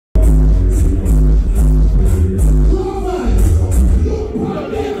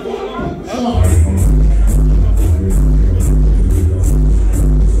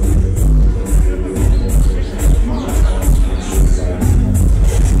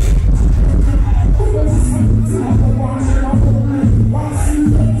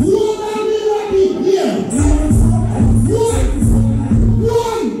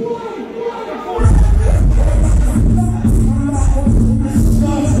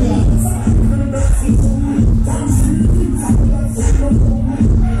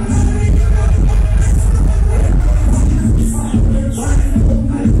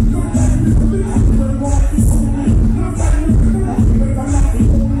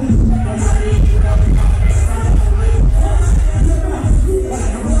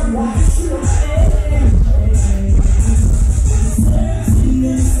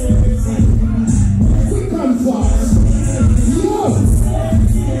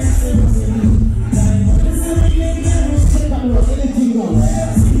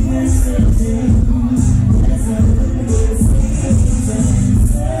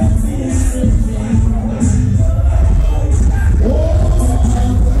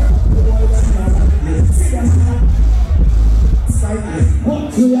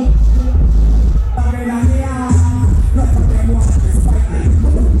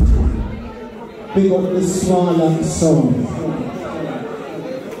Big up the Smiler song.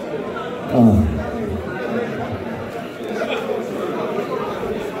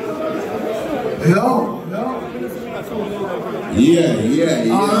 Hello?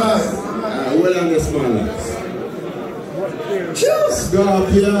 Yeah. Alright. Well on the Smilers. Cheers!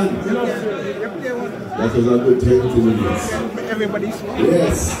 Scorpion. That was a good 20 minutes. Everybody's one.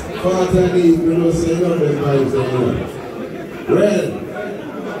 Yes. Quater needs me to say nothing vibes anymore. Well,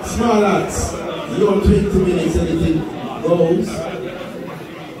 Smilers, your 20 minutes, anything goes.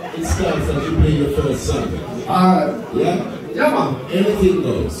 It starts as you play your first song. Alright. Yeah? Yeah, man. Anything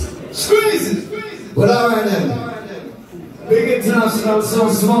goes. Squeeze it! But alright then. Big international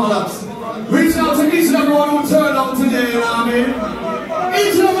song, small ups. Reach out to each and everyone who turned up today, you know what I mean?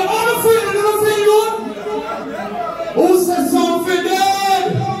 Each and every other feeling, little thing good. Who said something dead?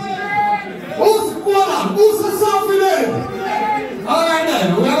 Who said something dead? Alright then,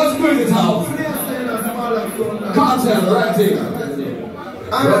 we have to bring it out. Quater, right here.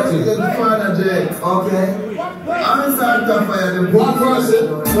 I'm going to get the final Jay, okay? I'm starting to fire the one person,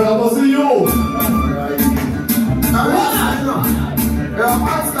 but I must see you. I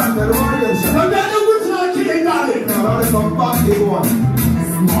started the audience. But then the original king got it. Now let's come back to one.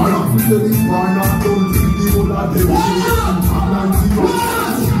 Small up to this one, I don't think the whole of them.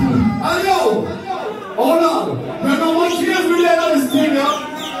 Hey yo, hold on. You know what she is with that this thing now?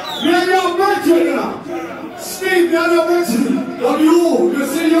 Me and your mention now. Steve, me and your mention. On you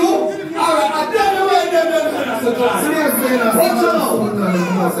see you? Alright, I tell you where that's the class. What's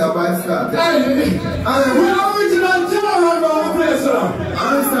up? Hey, we are original general around the place, sir.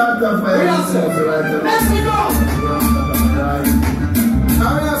 I'm starting to fire the right. Let's go!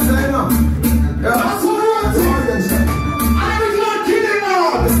 I'm saying no. That's what we're doing. I'm not kidding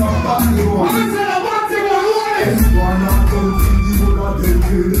now. Let's come back to one. I'm saying one thing I want it. One out of the whole of them.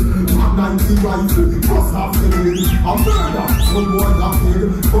 I'm 90 rifle, cross half the day. I'm murder, someone that paid.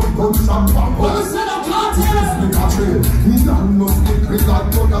 Come some back. What is that of content? Me done no stick with that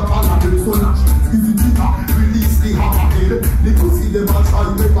gun up on a bit. So now, easy Peter, release the hammerhead. The pussy them a try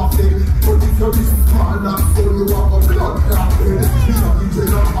to make a flake. But if you're this small, that's so you have a blood clot head. Me a the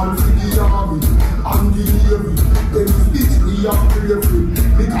general for the army and the navy. Then speech me a bravery.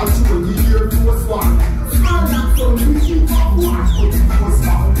 Me control the air force one. Small, that's so you keep up one. But it was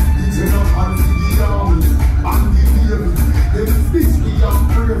found. The general for the army and the navy. Then speech me a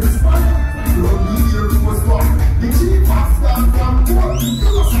bravery. Run the air force one. The chief of staff from court. You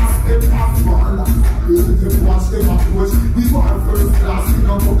must ask them past one. They watch them approach. We want first class. We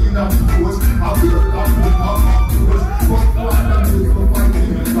don't go in at the coach. I feel like we have approach. But one that is no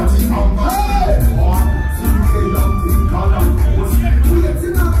fighting. That is how much we want. So you say long thing call and post.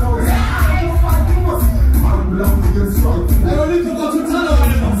 Waiting at house. I don't fight most. I'm long against strike. I don't need to go to tunnel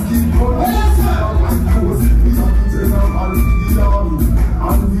anymore. Skin gun. I post. We have to tell them all the army.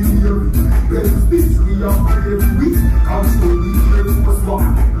 And the navy. Then speech me up every week. Control the air force one.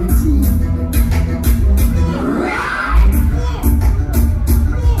 The team.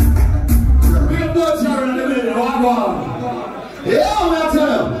 Yeah, I'm not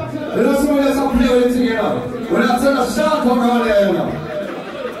telling you. You know somebody else up here with you, you know. When I tell a shark come around here, you know.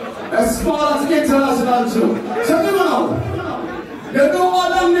 As small as international too. So you know. You know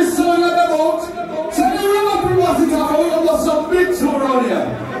what I'm this song about? So you remember what it's about? We got some big tour around here.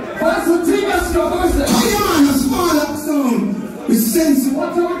 That's the thing that's your voice. I am a small up song with sense.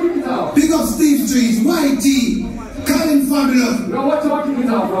 What are we kicking out? Big up Steve Trees, YT, Colin Fabulous. You know what are we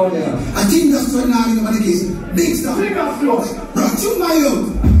kicking out around here? I think that's what now you know what it is. Big stuff. Big stuff. Brought to my own.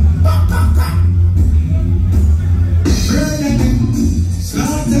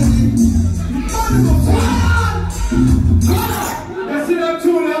 You see that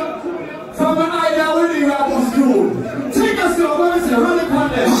tune there? From an idea where they were school. Take us to a say, run it on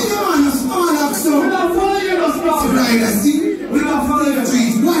them. I am a small up song. We're not following the stuff. Right, I see. We don't follow the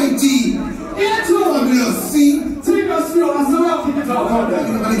trees. YT. Yeah, true. Fabulous. See? Take us to that's the way I pick it up on You them.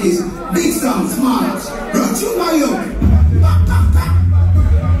 know what it is. Big sound, small ups. Brought to my own.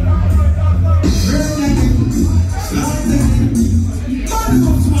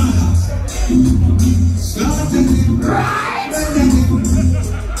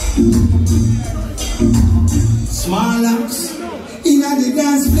 Small ups in the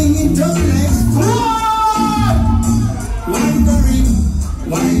dance, flinging to legs. Wind the ring,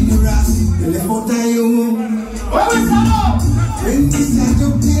 wind the ras, the left out of you. Where we stand up? When this side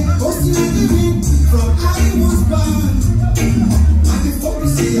of the posting on the ring, from I was born. And the fuck you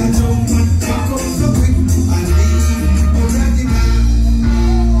say I don't want to come so quick and leave already now.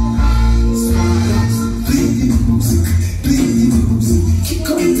 Small ups, play the music, kick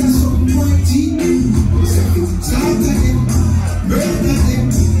out to some whitey.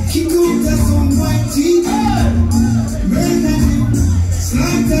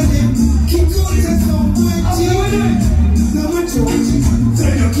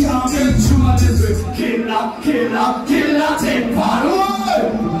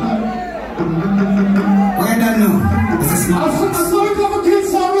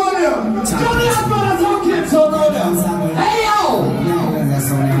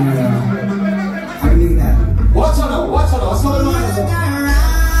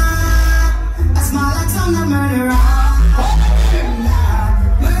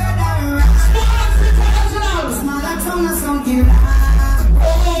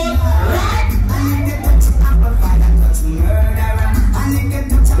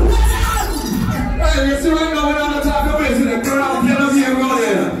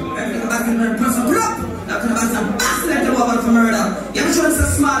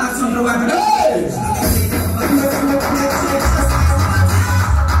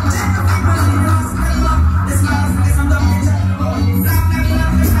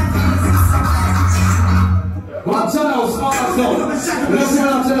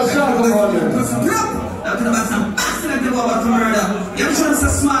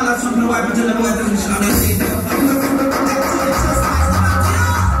 smile at something white, but the boy doesn't show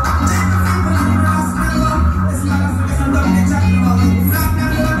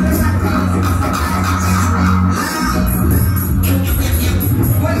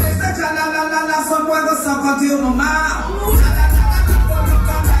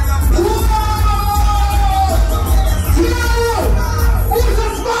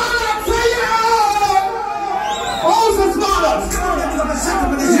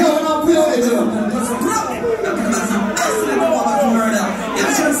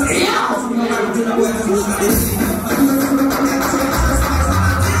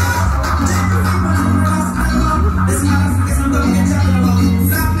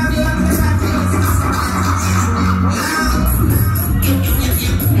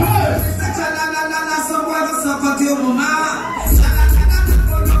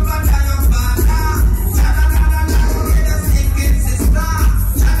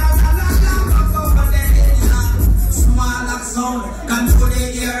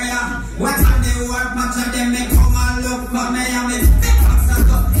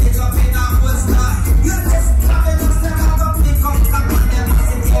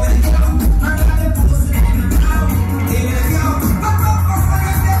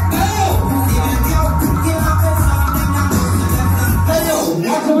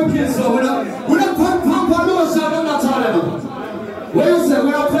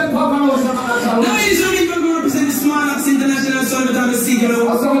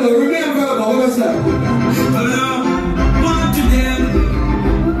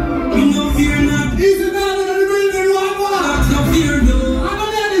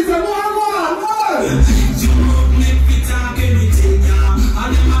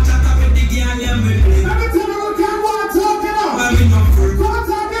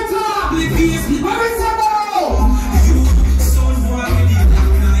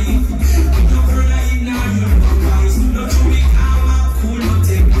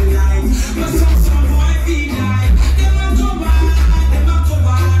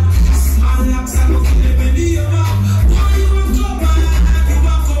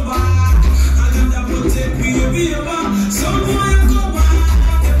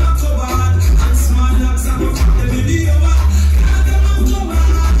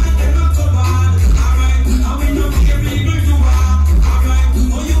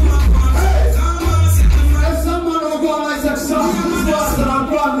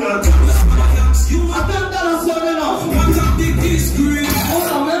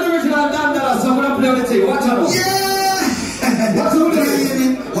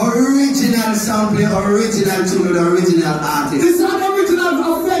original tune with the original artist. This is an original,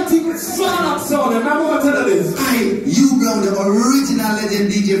 authentic, small song. Remember what I tell you this? You Brown, the original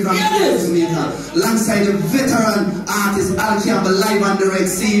legend DJ from Jamaica, alongside the veteran artist Al Campbell, live on direct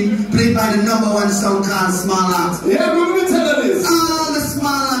scene, played by the #1 song called Small Axe. Yeah, remember me tell you this? All the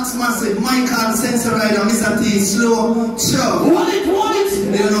Small Axe massive, Michael, Sensor Rider, Mr. T, Slow, Chubb. Want it?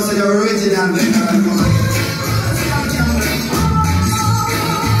 They don't know, so the original veteran.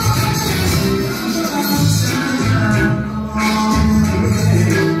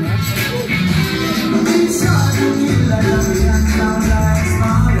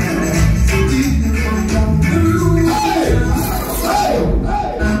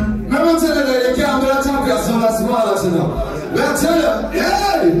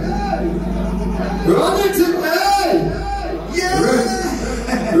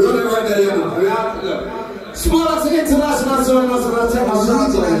 International song, long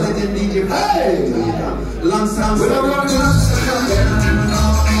time.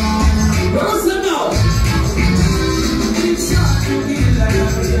 What's it now?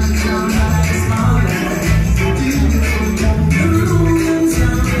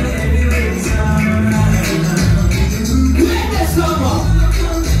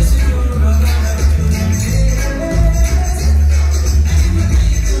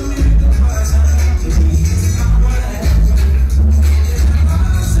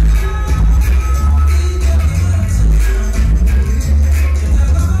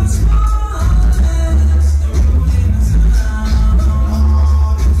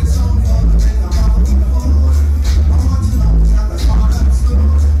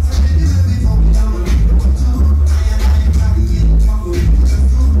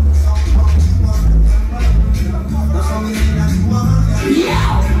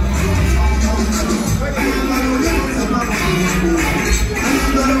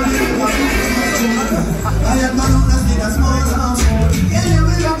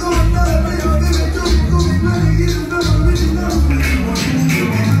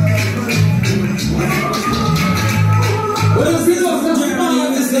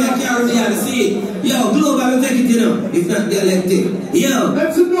 if not dialectic. Yo.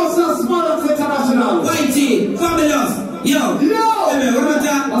 Let's know some small ups international. Whitey, fabulous. Yo. Hey, what about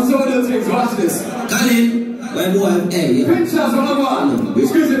that? What's all the things? Watch this. Colin, my boy, hey, yo. Pinchers on the one.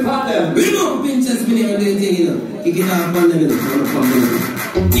 Excuse me, partner. We know Pinchers been here doing thing, you know. Kick it off on them, you know.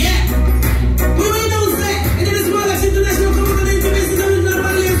 Yeah. What do we know, say? And then the small ups international come on the information original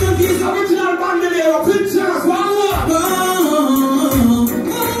band layer confused. Original band layer, Pinchers, one more.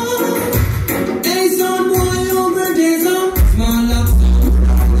 Hey, son, boy, over there, son. Small ups.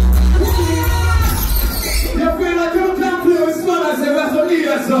 You feel like you can't play with small ups, you have to leave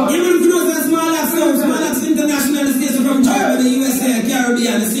us, son. You will know that small ups international station from Germany, USA,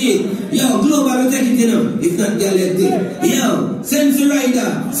 Caribbean, see. Yo, global, we take it, you know. If not dialectic. Yo, Sensi Rider,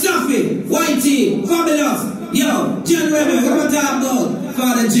 Safi, Whitey, Fabulous. Yo, John Rebel, what am I talking about?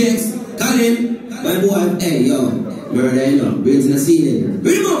 Father Jakes, Colin, my boy, hey, yo. Murder, you know, brains in the ceiling.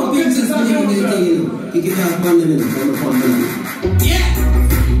 Remove pictures for them, you know. Kick it off on them, you know. Yeah!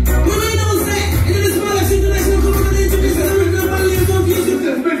 We will know, say, and then the small ups international come on the information original band layer confused.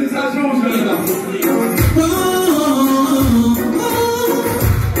 This business as usual, you know.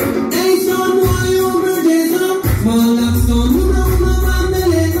 Hey, son, why over there, son? Small ups, son, who know my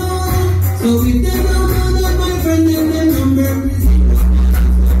family, son? So if they don't know that my friend and their number is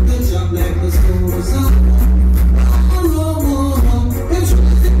the job like the school, son.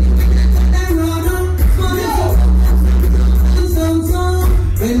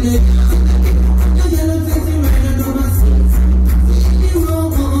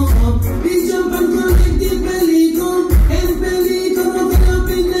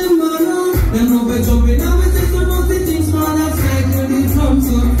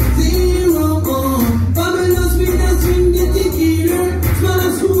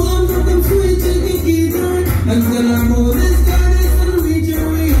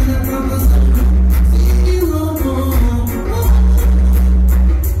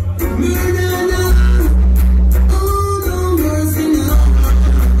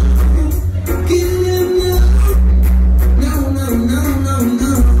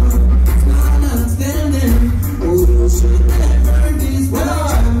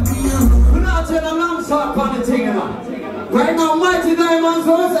 Right now, Mighty Diamonds,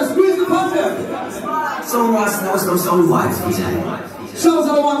 let's squeeze the partner. Some Rasta, some white, Sounds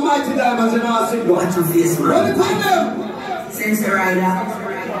like one Mighty Diamonds in our single. Watch your face, man. Ready, partner? Sensi Rider,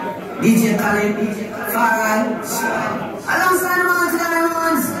 DJ Colin, Farrell, alongside Mighty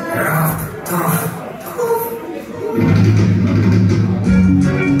Diamonds. Rough, tough.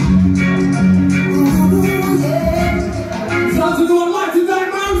 Sounds like one Mighty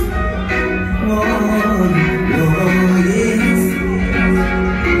Diamonds.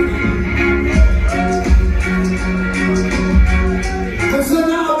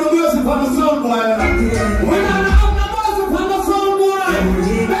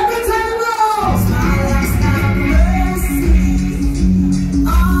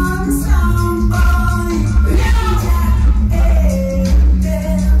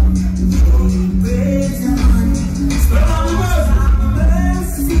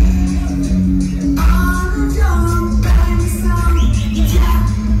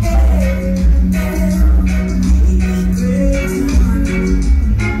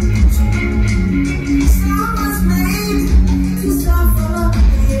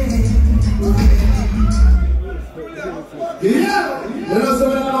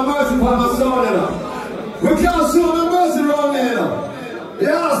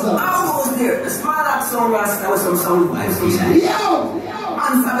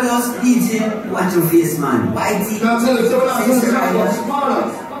 Watch your face, man. Whitey,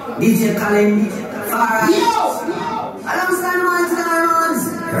 DJ Colin, Farrell, alongside Mighty Diamonds.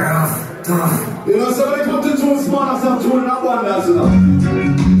 Rough, tough. You know, somebody come to two small ups and two not one, that's enough.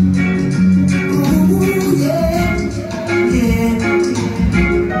 Ooh, yeah, yeah.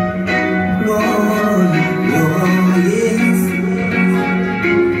 Whoa, yes.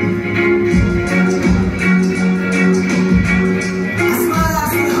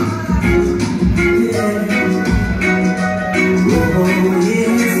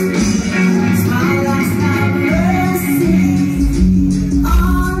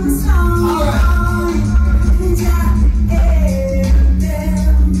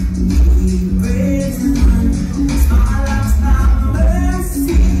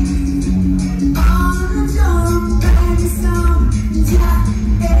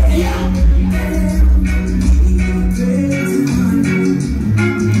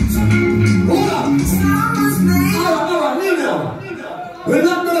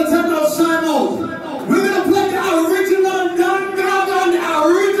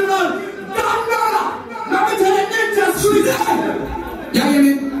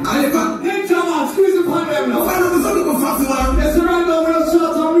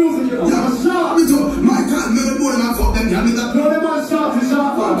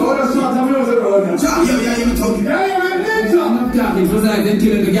 It was like them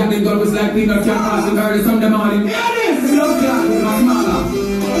killing the Gatling gun was like peanut can't pass the early Sunday morning. Yes! Love clock with my smaller.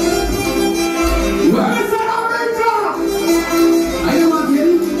 Where is that America? I am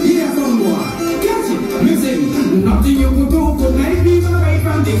again, here some more. Catch it, listen. Nothing you could do could make people away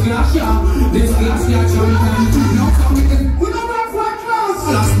from this glass shop. This glass shop sometimes. No something. We don't have flat glass.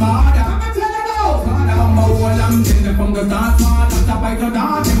 That's smarter. I'm tell you now. Father, I'm a whole I'm tender from the start. Father, stop by the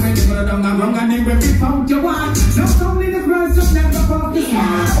dart. And when they go down and wrong and then we found you want. No something is worse than never fuck the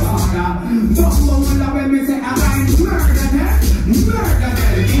smart. Bumbo when me say I find murder them. Murder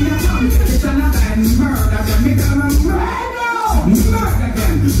them. In a competition I find murder them. Me come and murder them.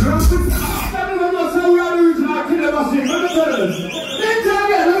 Drop it.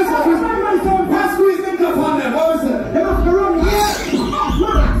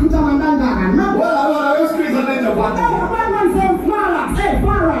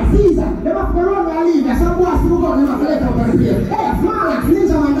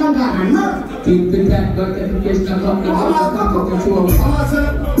 Keep the cat, but education of the control. We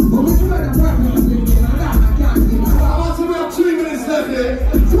have 3 minutes left here.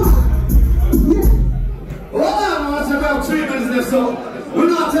 About 3 minutes left, so we're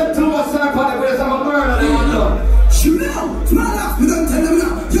not taking too much time for the place of a murder. Shoot out! Smile up! We don't tell them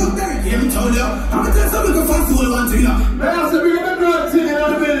now. You're there, you haven't told you. I'm gonna tell something to fast forward one thing now. They have to bring up the blood thing in the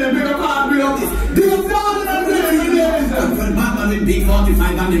building, bring up hard, bring up this. Bring up down in the building. When Batman in B45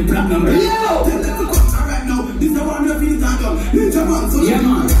 and the black number. Yo! Tell them to come right now. This is the one you're feeling that done. Ninja man, so yeah,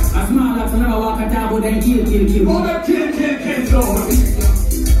 man. A small up, so never walk a table, then kill. Oh, then kill, so.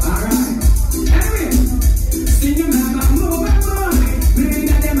 Alright. Anyway, sing your mama, move my money. Bring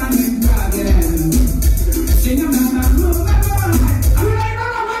that them and them problem. Sing your mama, move my money. I'm like, no,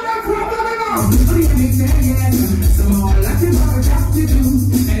 so all I can have to do,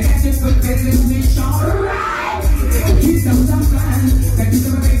 and that's just what they live in short. Right! He's some plan, that is the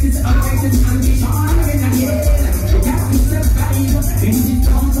basis of basis and the short. And again, you got to survive in this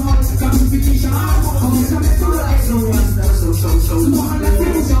total competition. Oh, some so all I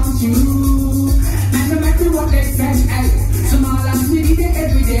can don't you. And no matter what they say, small as we need it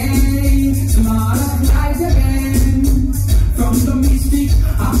every day. Small as rise again. From the mystic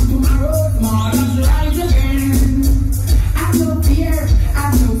up tomorrow, small as rise again. I no fear, I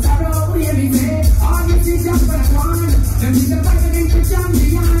no sorrow, hear me say. All this is just for one. Them is the fight against the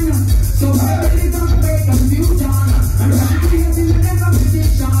champion. So early don't break confusion. And rush to the in the never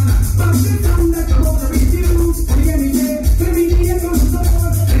position. But the time that you hold the refuse. Hear me say, baby, you don't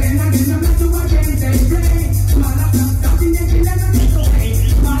support. Then again, no matter what they say, play. Small as something that you never get away.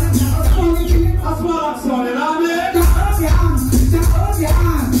 Small as something, and I'm there.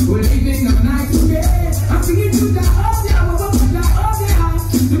 We're living up night today. I'm singing to the Obia,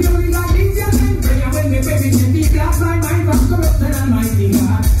 to the only God is your name. Pray when the baby can be black by mind from corrupt and almighty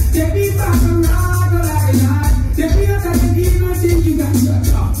God. They be back from God, all I got. They be out of the game and think you got your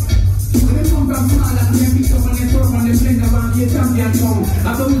job. When they come from small and they pick up on the top and they blend around the champion song.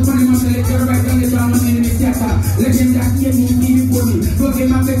 After we put him on the lecture right on the drum and enemy theater. Legend that came in, give me for me. But they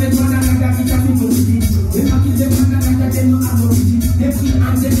might get one another, he can't be for me. They might kill them one another, they know I'm not easy. They feel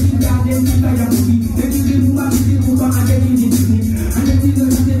and they feel that they feel like a movie. They feel the move and they feel the movie. And they feel the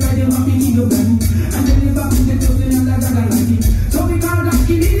they try them up in the belly. And they never put the toes in and that like it. So we can't just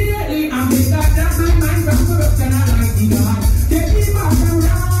kill immediately and make that's my mind from corruption and like the God. They feel back from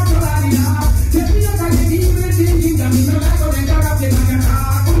round to la di da. They feel like they even thinking that we don't like how they got up in like an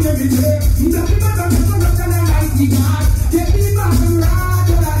ark. Oh, yeah, we say. They feel back from corruption and like the God. They feel back from round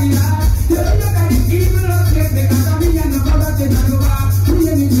to la di da. They feel like they even look like they got up in and the corruption and the God. Oh,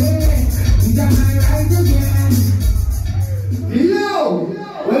 yeah, we say. That I rise again. Yo!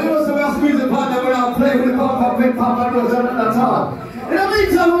 When it was about music partner, we're out playing with the pop, big pop, and goes on at that time. In the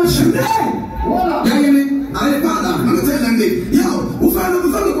meantime, we're shooting. What up? Yeah, you I didn't partner. I'm gonna tell them this. Yo, we'll find out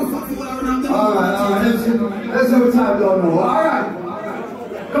fucking Alright, let's have a time, don't know. Alright.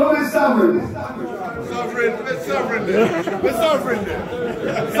 Come on, Sovereign. Let's Sovereign there. Sovereign.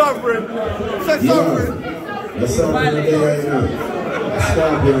 Say Sovereign. The Sovereign there, you know.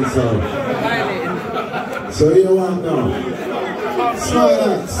 Scorpion sound. So you want now? Small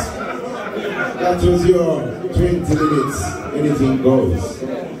acts. That was your 20 minutes. Anything goes.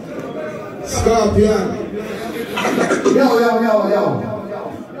 Scorpion. Yo.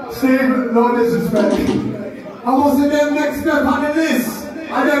 Steve, no disrespect. I was in them next step on the list.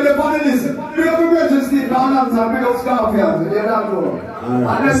 And then the on the list. Big up the bridges, Steve. Now, big up Scorpion. You don't know.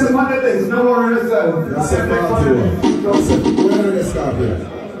 And then the on the list. No worry yourself. That's a party. Where are the Scorpion?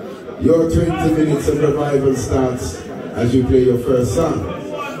 Your 20 minutes of revival starts as you play your first song.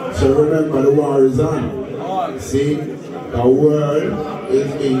 So remember, the war is on. See, the world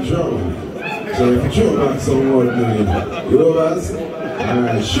is in trouble. So if you throw back some word to you know us?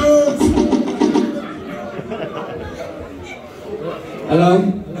 Alright, shoot! Hello?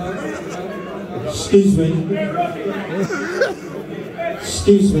 Excuse me.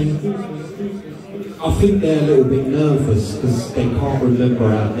 Excuse me. I think they're a little bit nervous because they can't remember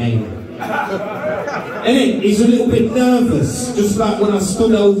our name. He's a little bit nervous, just like when I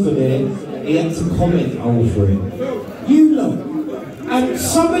stood over there, he had to comment over it. You know. And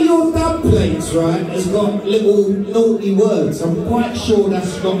some of your dub plates, right, has got little naughty words. I'm quite sure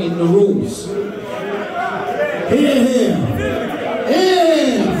that's not in the rules. Here.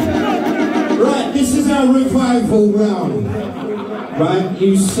 Right, this is our revival round. Right,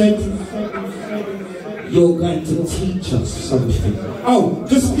 you said you're going to teach us something. Oh,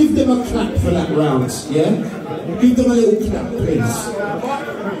 just give them a clap for that round, yeah? Give them a little clap, please.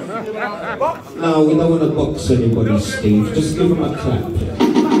 No, we don't want to box anybody, Steve. Just give him a clap.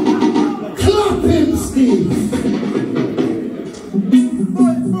 Clap him, Steve!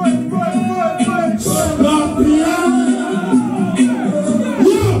 Scorpion!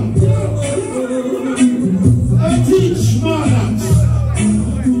 I teach manners.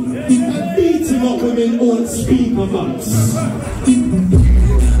 I beat him up with my own speaker box.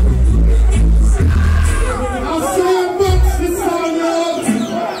 I'll say a box this time,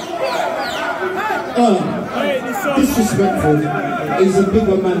 disrespectful. He's a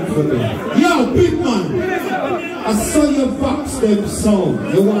bigger man for me. Yo, big man! I saw your box them song.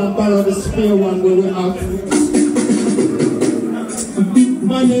 You want to borrow the spare one where we're out?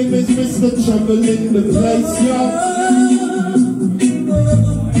 My name is Mr. Trouble in the place, yo.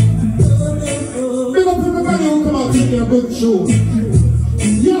 Big up everybody who come out to me a good show.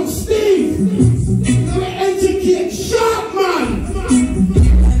 Yo, Steve! Let me educate sharp, man!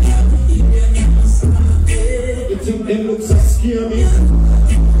 You think them looks so scare me?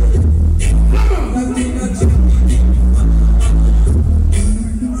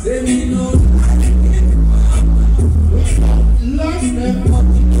 Like them.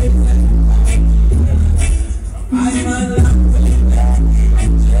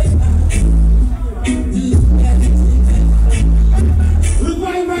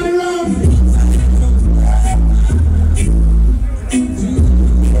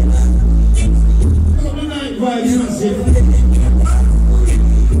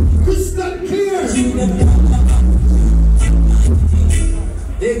 Crystal clear.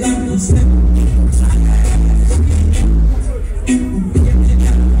 They got no step.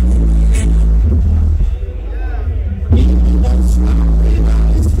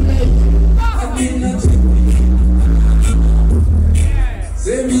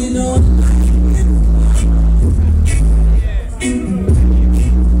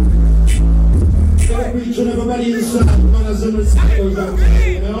 Everybody inside, manners and respect goes out to you,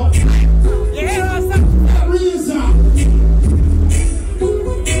 you know?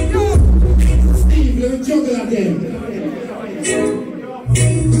 Steve, let me juggle again.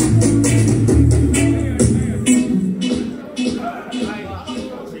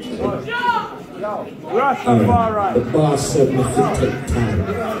 The boss said me to take time.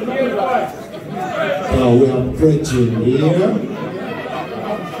 Now we are bridging here.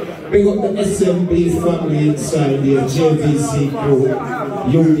 Big up the SMB family inside here, JVC crew,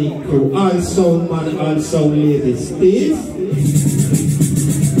 Unique crew, all sound man, all sound ladies. Steve?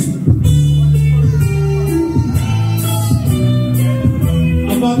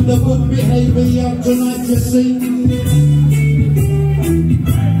 Among the good behavior you have tonight, you see.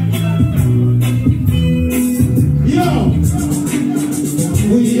 Yo!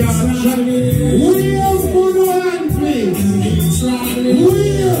 We are trying. We are Mono and please.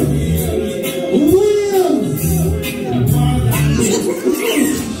 We are.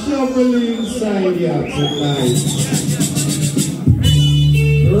 Shovel inside here tonight.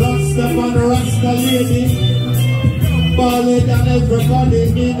 Rasta man, Rasta lady. Balling and everybody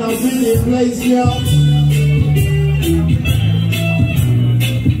in a winning place here.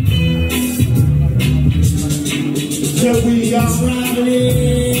 So we are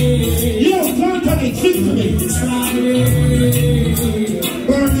traveling. Yo, Quater, sing to me.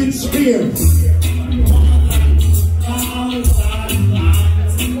 Burning spear.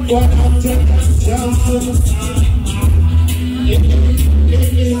 100,000.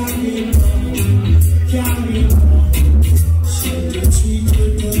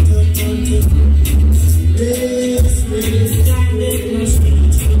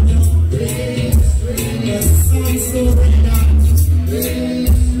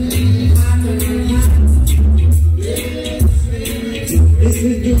 This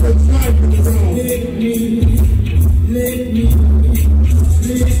is the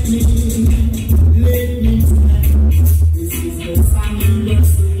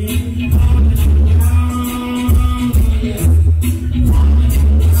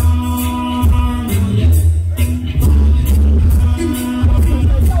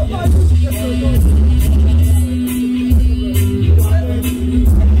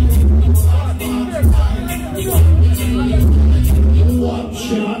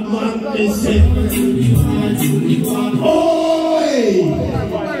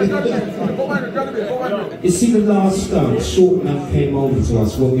You see the last short man came over to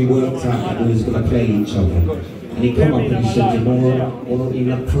us when we worked out that we was going to play each other. And he come up and he said, you know what,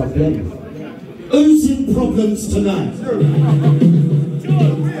 in a problem. Who's in problems tonight?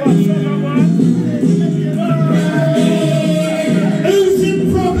 Who's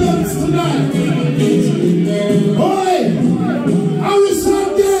in problems tonight? Oi! How is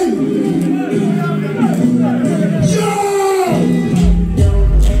something?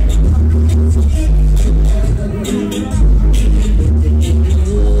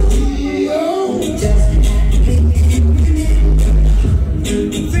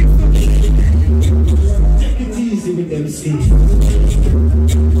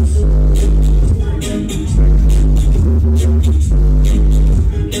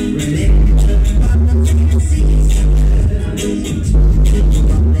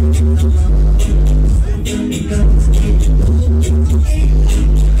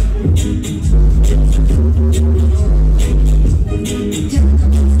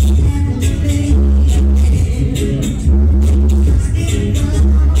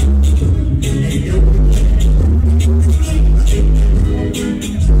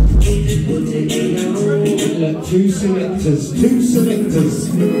 Two selectors,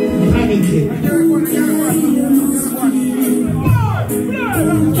 panicking.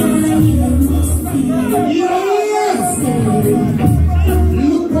 Yes!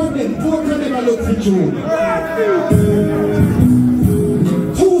 Look on them, both of them are looking through.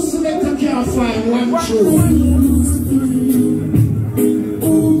 Two selectors can't find one true.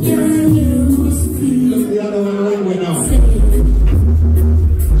 Look, the other one went out.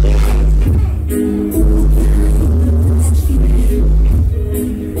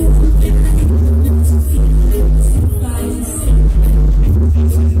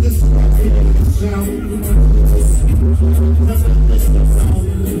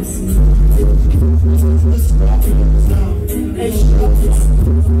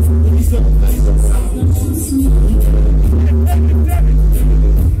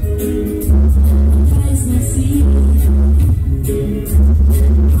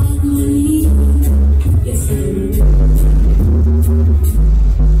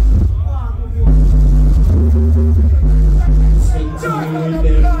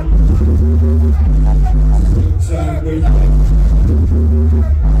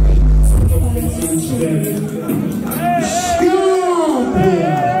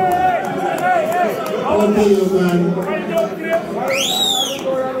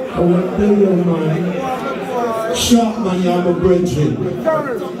 Sharp man, I'm a brethren.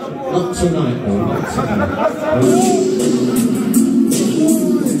 Not tonight, though. Not tonight.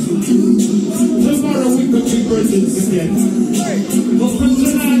 Tomorrow we could be brethren again. But for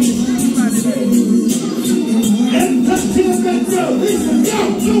tonight, entertainment, yo, listen, yo,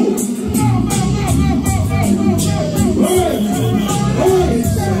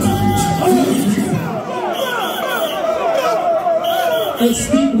 It's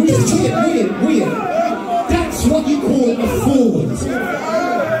weird. That's what you call a forward.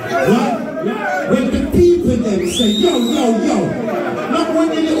 Right? When the people them say, yo. Not when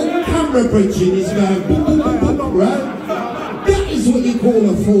the little camera bridging is going boom, boom, boom, boom, right? That is what you call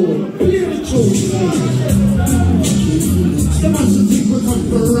a forward. Clear the truth. The master think we're come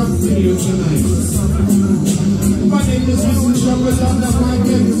for a rough video tonight. My name is Mr. Trouble, I'm the mic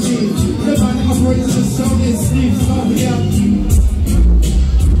MC. The man operates the sound is Steve Slavia.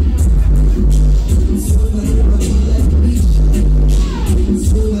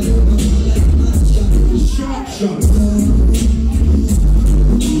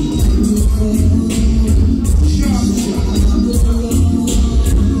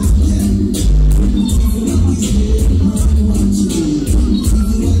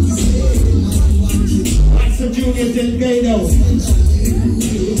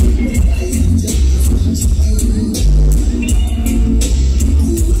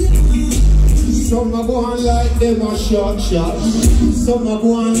 Some are go on like them a short shot. Some are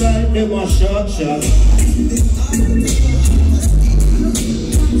go on like them a short shot.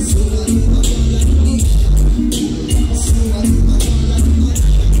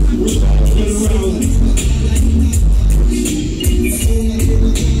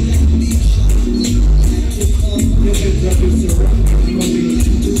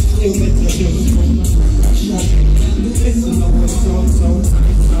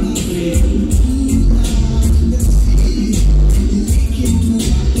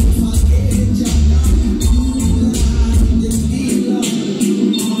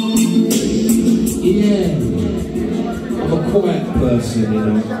 you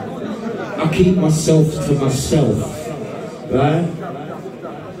know. I keep myself to myself, right?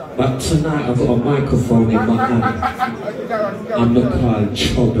 But tonight I've got a microphone in my hand. I'm not called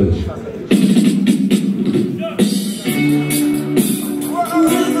Trouble.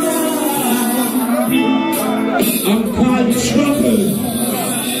 I'm called Trouble.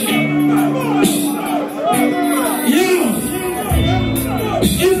 Yo!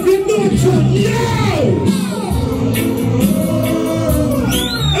 If you know Trouble, yo!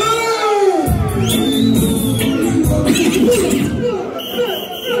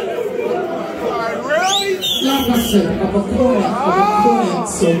 Like I said, I'm a quiet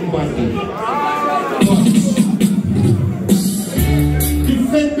somebody.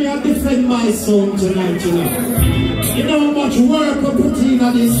 Defend me, I defend my song tonight, you know. You know how much work I put in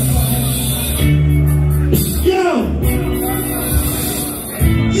on this? Yo!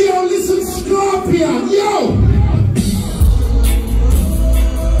 Yo, listen, Scorpion, yo!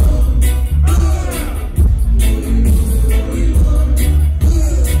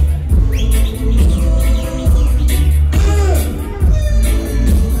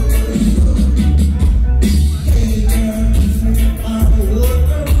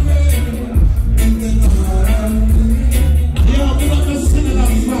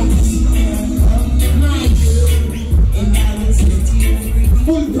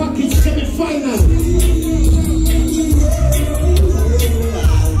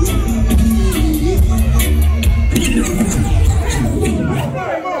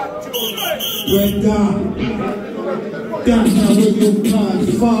 That's how when you pass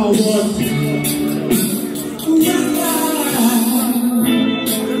forward.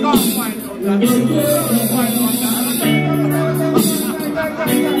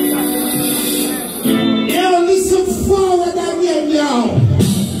 Yo, listen forward again, yo.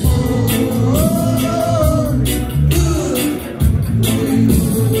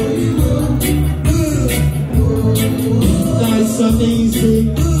 Nice and easy.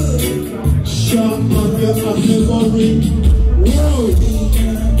 Shut up your memory. Whoa!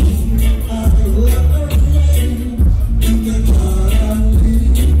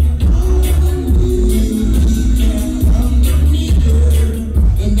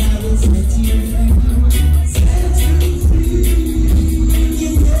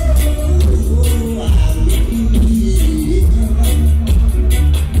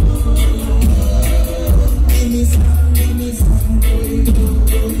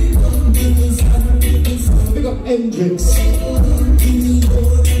 Big up Hendrix.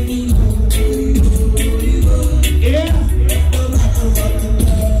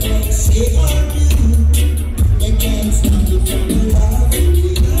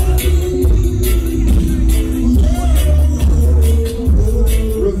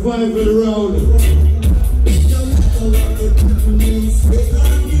 Revival round.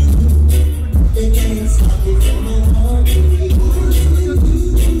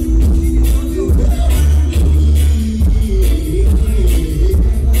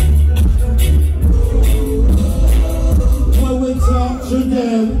 When we talk to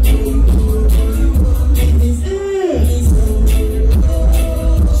them,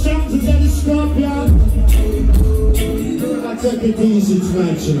 shout to the Scorpion. Take it easy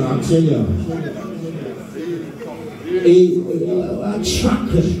tonight, you know, I'll tell you. A track.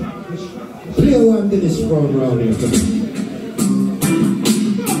 Play one to this phone round here.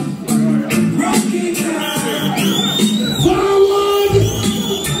 Forward!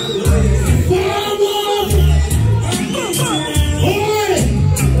 Forward! Oi!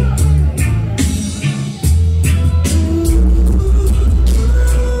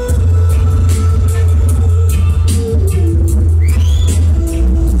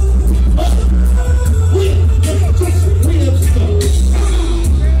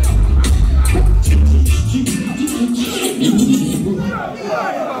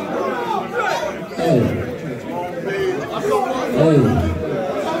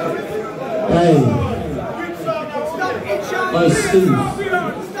 Hey, Steve,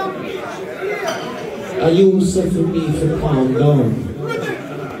 are you set for me to calm down?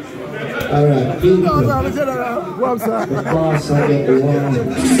 Alright, people, the boss, I get the one.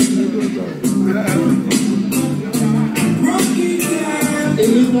 You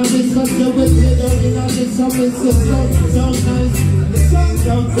know this such a wicked, you know this something so nice,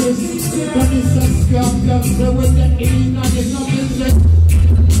 so crisp, but it's a scrap, so with the you know this something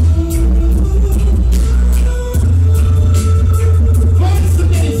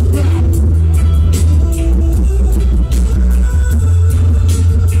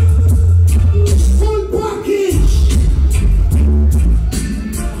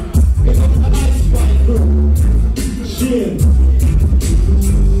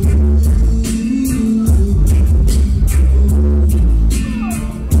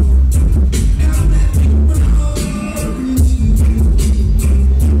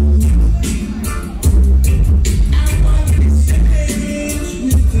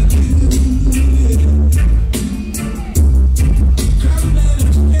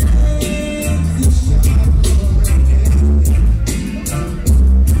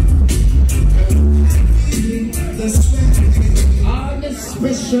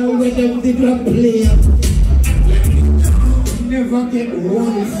girl with them did not play. Never get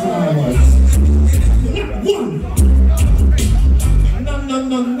one forward. Not one.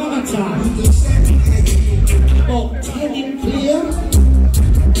 No, not at all. About 10 in player.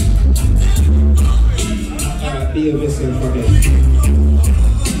 Be a whistle for them.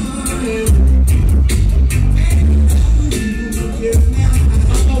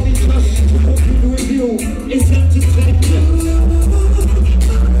 It's entertainment.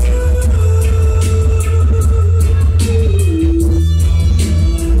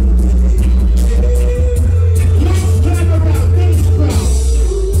 Last time around this crowd.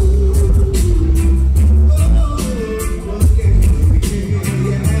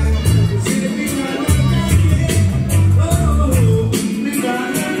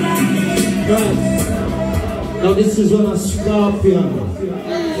 Right. Now this is one of Scorpion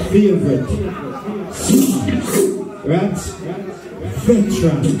favorite. Right?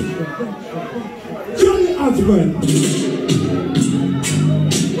 Veteran. Johnny Osborne.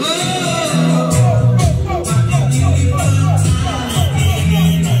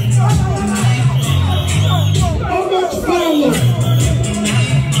 How much power?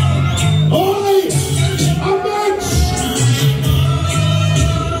 Oi! How much?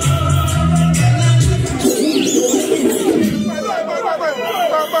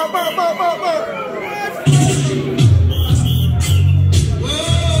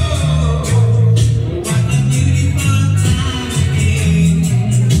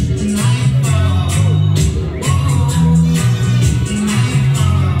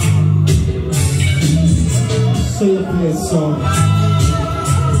 So you play a song.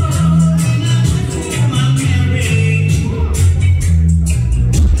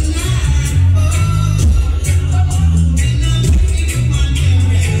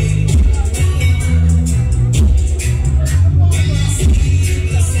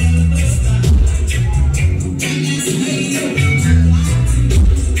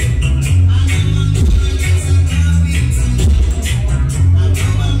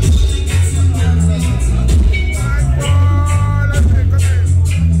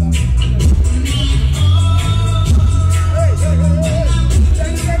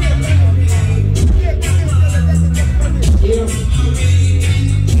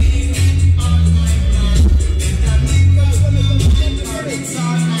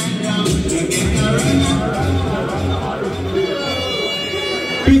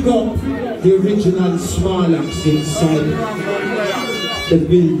 Big up the original Smarlax inside the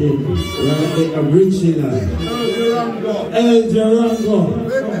building, right? The original El Durango,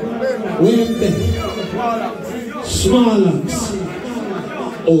 Wembe, Smarlax,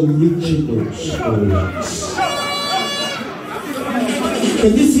 original Smarlax.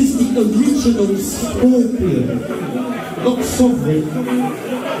 And this is the original Scorpion, not Sovereign.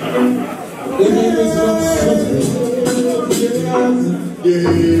 The name is not Sovereign.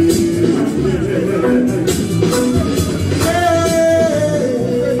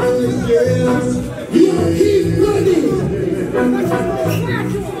 You keep running.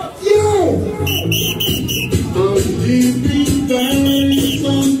 Yo, I'm giving thanks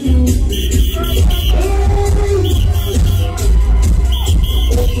unto thee.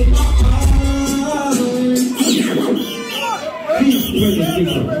 Open my eyes. Keep running,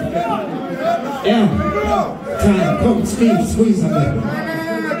 people. Yeah. Time, come, Steve, squeeze on them.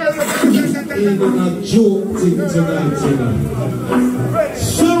 Even a joke thing tonight, you know.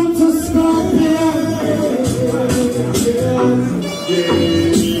 Shout to Scorpion!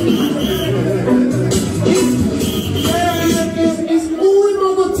 It's who we're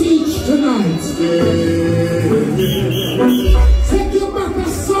going to teach tonight. Take you back to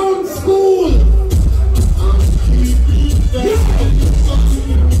sound school.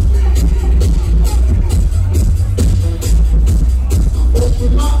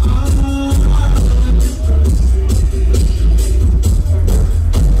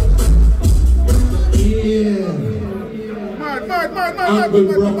 Uncle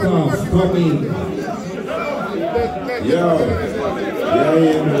Brokoff, come in. Yo,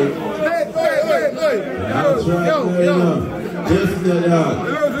 yeah, man. That's right, just that.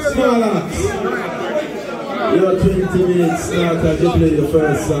 Smarlax. Your 20 minutes start as you play the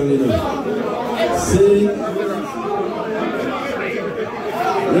first song, you know. See?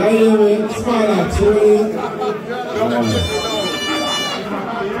 Yeah, man. Smarlax, you ready?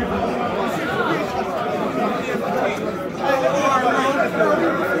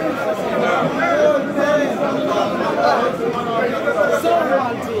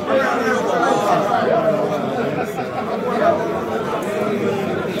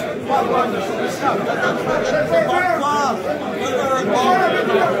 Wow.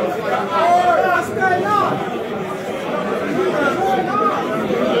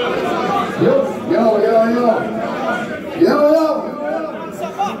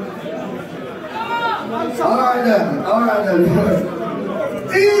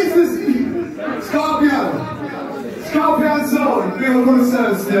 Easy. Scorpion. Scorpion sound. We're going to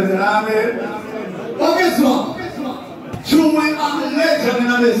sell this, you know what I mean? Well, guess what? True, we are the legend in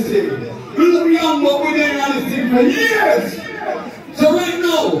this thing. We look young, but we've been in this thing for years. So right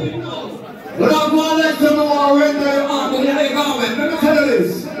now, when I'm going to let them know when they're on, when they're coming, let me tell you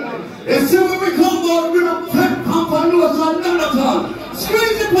this. You see when we come out, we're going to put pump and nose and none.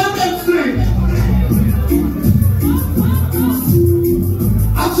 Squeeze the pump and string.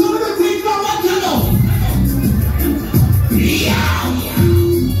 I'm some of the things I want to know. Yeah.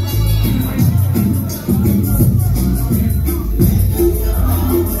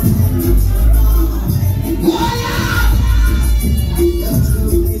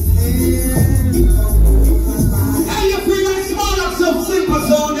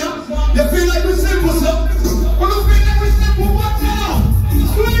 You feel like we're simple, sir? Well, you feel like we're simple, what now?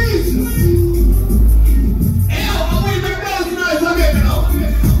 Squeeze! Hey, I'm waiting for girls tonight, so I'm getting up.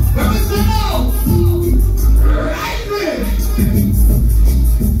 Let me say now. Right there.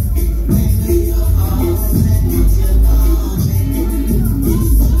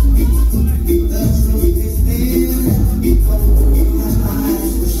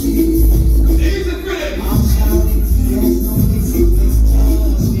 Easy for it.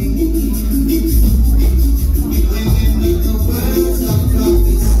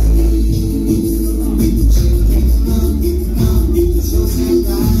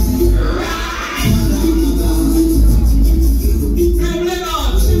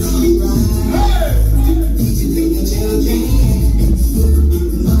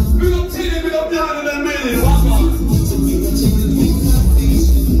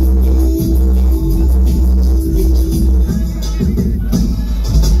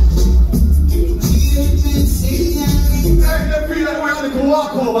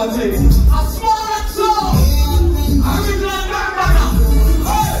 Walk over and say, I smell that song! I read like that,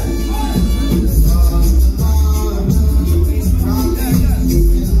 hey!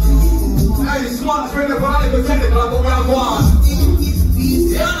 Hey, smart friend, if I go take it, but we're going on.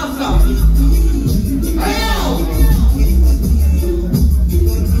 You understand? Hey, yo!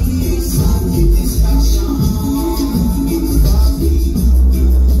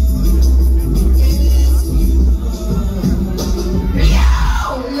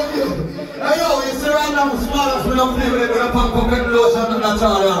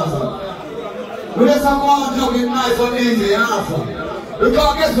 We just have one jogging nice and easy, you understand?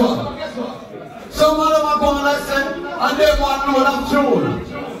 Because guess what? Some of them are going like say, and they want to know that tune.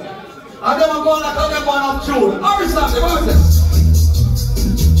 And they are going like they want that tune. Understand? What is it?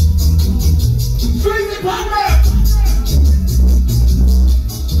 Street the planet!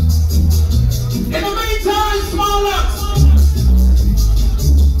 In the meantime, small ups.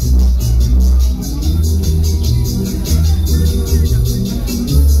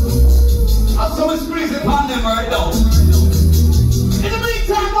 So it's squeezing upon them right now. In the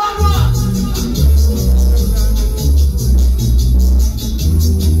meantime, one.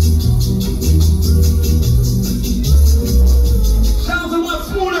 Shout to my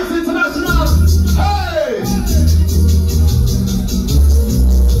Spooners International. Hey!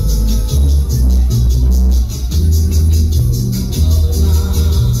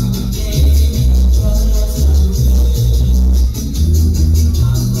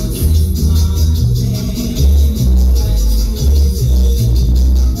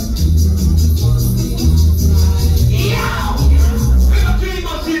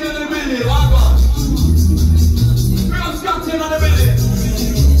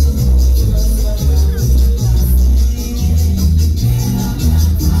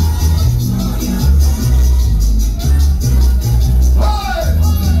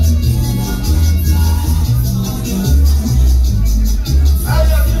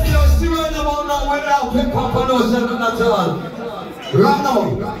 Right now,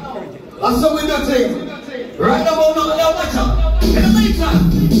 that's how we do things. Right now, we're not going to in the meantime.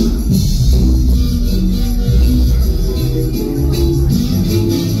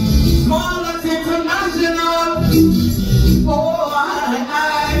 Smallest International. Oh,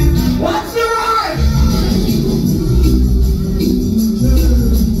 what's your right?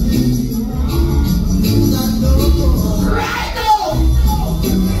 Right now.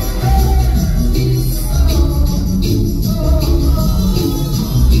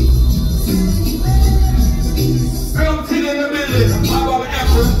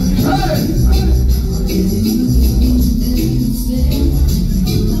 Hey!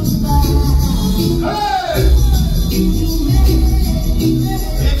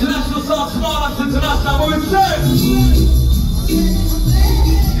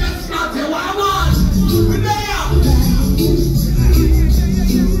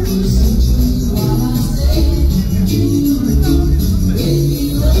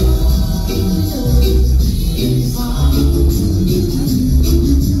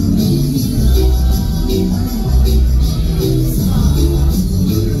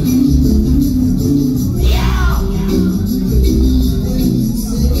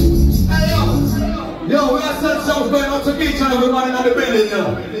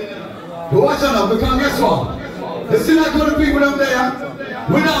 watch out now, because guess what? You see like all the people up there,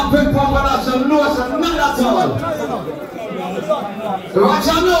 we're not big paparazzi, no, it's not at all. So watch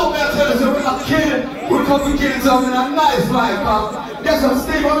out now, man, I tell you, we're not kidding. We're coming kidding something in a nice life, man. Guess what,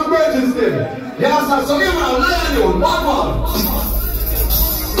 Steve on the Virgin still. You understand? So give me a lion, you, one more.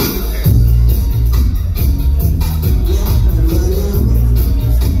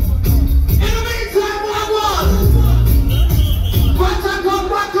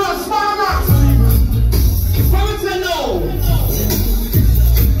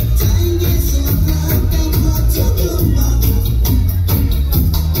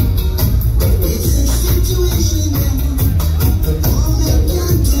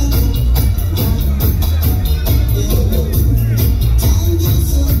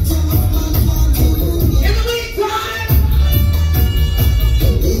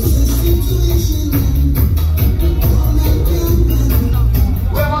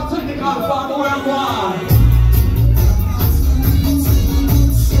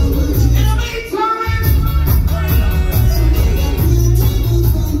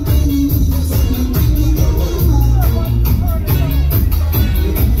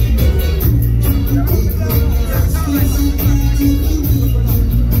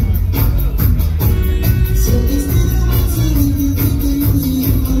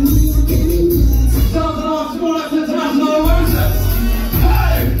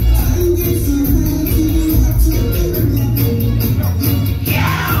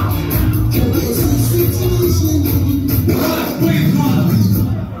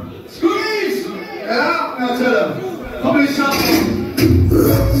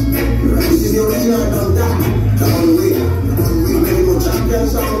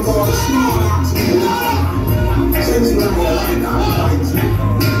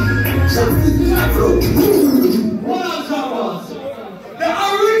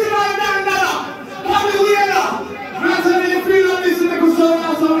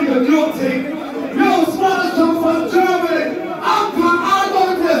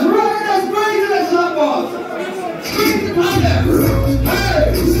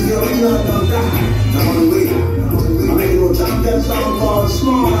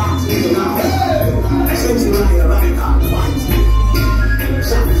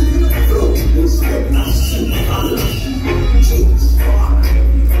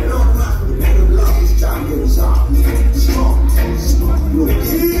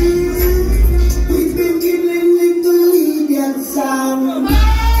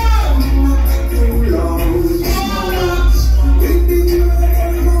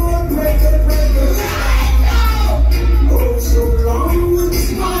 Oh, so long.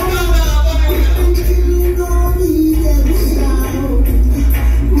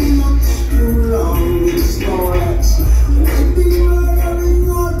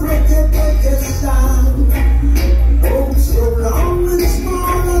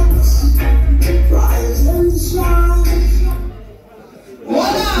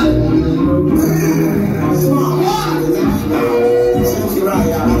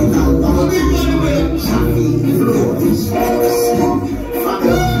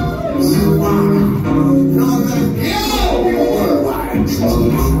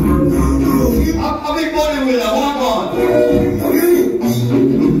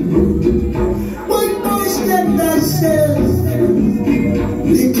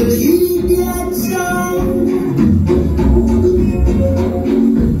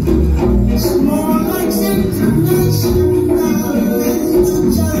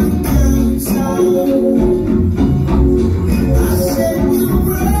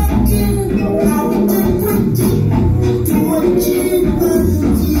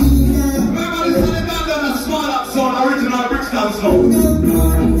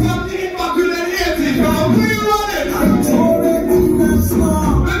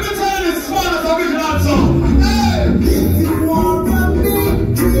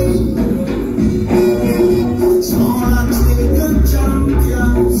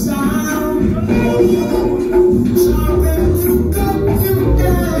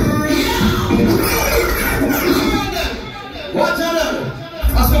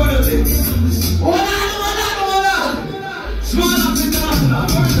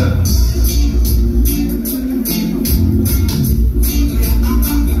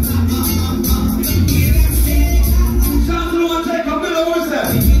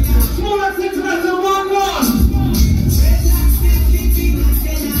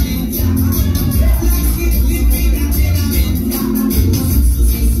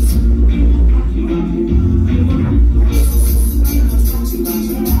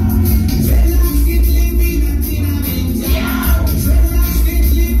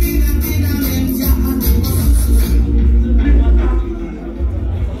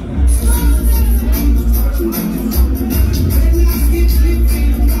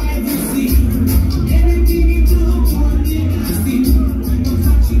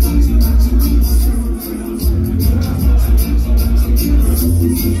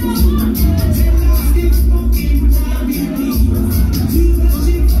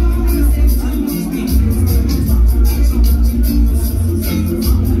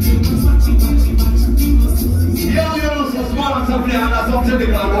 that's what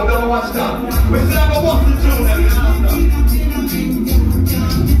typical, but don't watch that. We still have a walk to do them, you understand?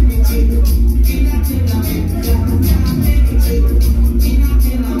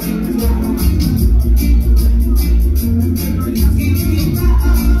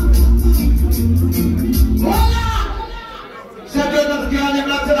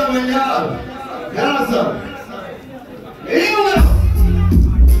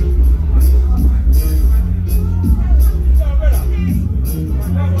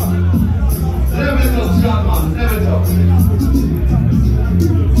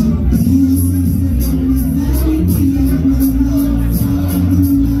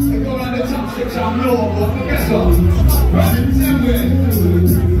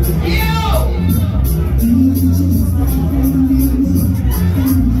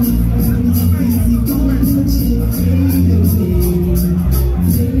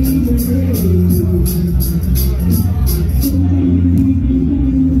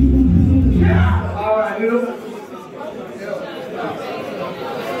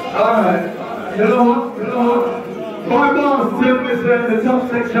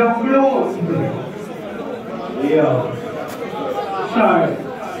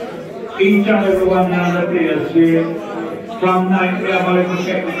 Each and every one on the place, from 9 we have a little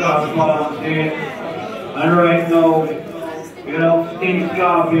technical balance here. And right now, you know, Sting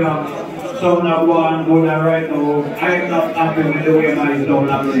Scorpion, sound of one good, and right now, I'm not happy with the way my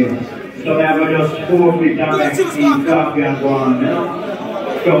sound is. So they have just 4 feet and make Sting Scorpion go on, you know?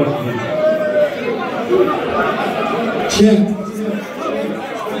 Trust me. Check.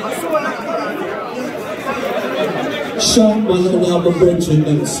 Sharp man on the bridging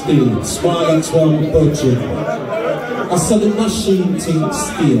them steel, smile on the budget. I saw the machine thing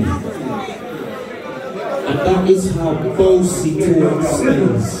steel. And that is how bossy towards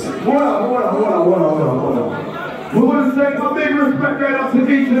stays. Hold on. We want to take a big respect right up to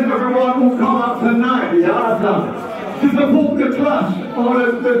each and everyone who come out tonight, you understand? To support the clash or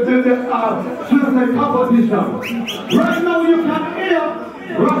the competition. Right now you can hear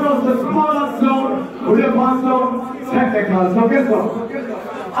right off the smaller sound with the one sound technical. So guess what?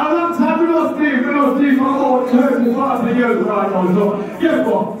 A long time we don't see for about 30, 40 years right now. So guess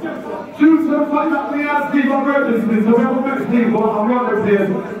what? Due to the fact that we have Steve emergency, so we have to make Steve go and run the place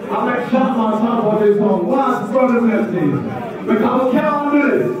and make Shotman talk about this song. What's brothers and Steve? Because we can't do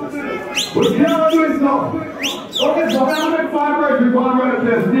this. We can't do it so. Okay, so we're going to make 5 versions, one run the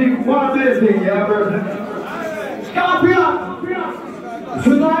place. Steve, one day thing, yeah, version. Scorpion!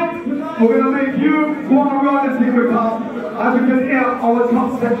 Tonight, we're going to make you go on around the thing because, as you can hear, our top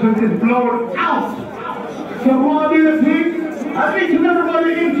section is blown out. So go on do the thing, and each and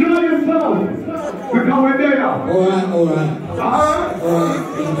everybody enjoy yourself. Because we're there. Alright.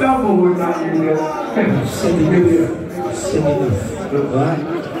 Alright? Double with that in there. Sing enough. Alright?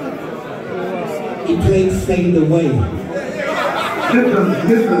 He played Fade Away.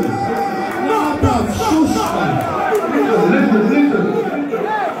 Listen. No, bro, shush, man. Listen.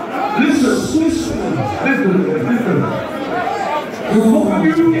 Before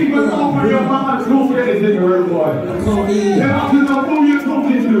you even open your mouth, don't get it in your boy. You have to know who you're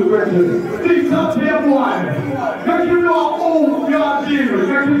talking to, Richard. These up here, boy. Make you know how old you are dealing.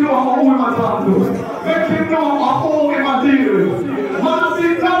 Make you know how old am I talking to. Make you know how old am I dealing. When I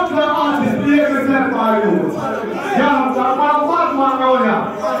see natural artists, he ever said by you. Yeah, I'm a bad man around here.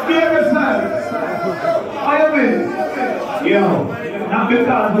 He ever said. I mean, Yo. Not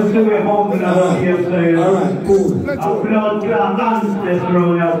because we're still at home and I'm here saying, alright, cool. I'm going to dance this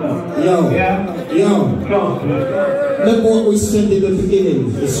road out. Yo. Trust me. Look what we said in the beginning.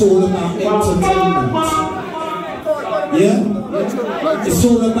 It's all about entertainment. Yeah? It's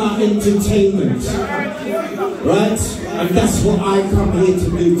all about entertainment. Right? And that's what I come here to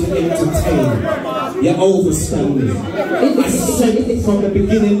do, to entertain. You're overstanding. I said it from the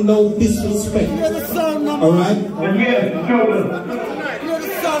beginning, no disrespect. Alright? And yes, children.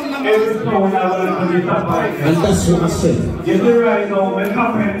 Every song I want to be and that's what I said. You see right now, we're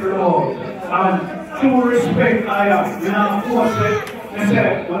coming to the Lord. And to respect I have. You know, force it and say,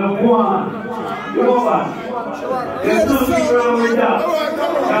 when I'm one, you go back. There's nothing wrong with that.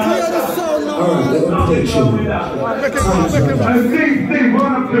 Alright, let me play you. And Steve,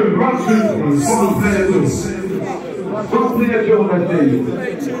 run up to.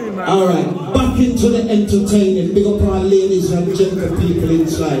 Alright, back into the entertaining. Big up our ladies and gentle people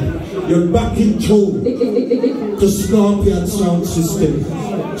inside. You're back in tune to Scorpion Sound System.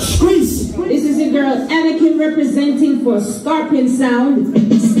 Squeeze! This is your girl Anakin representing for Scorpion Sound,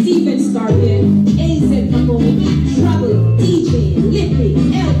 Steven Scorpion, AZ Performing, Trouble, DJ, Lippy,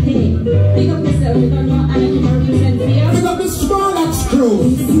 LP. Big up yourself, you don't know Anakin represents here. Big up the Smarlax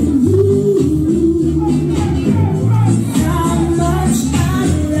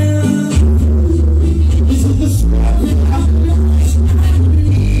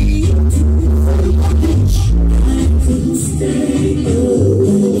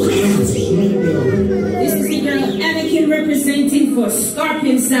Representing for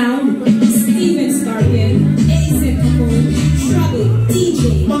Scorpion Sound, Steven Scorpion, AZ Trouble,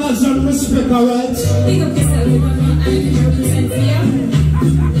 DJ. Man, some respect, alright? Big up yourself, you don't know Anakin represent for you.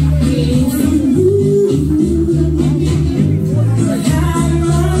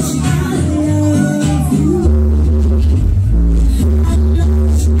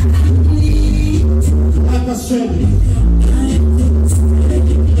 Like I said,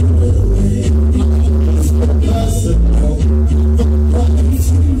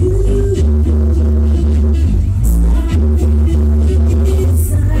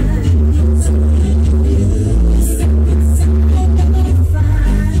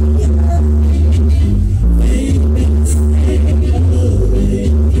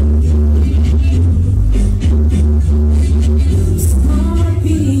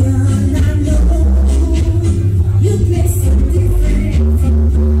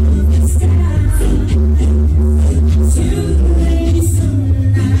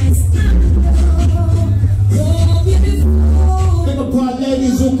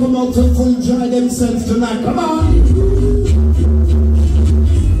 come out to enjoy themselves tonight. Come on!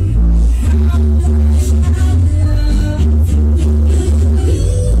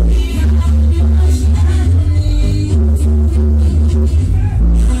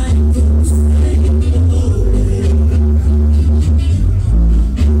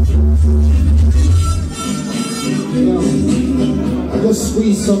 I just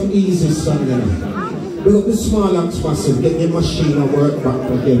squeeze some easy song there. Build up the small acts massive, get your machine and work back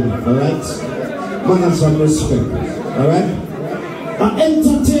again, alright? Man has some respect, alright? An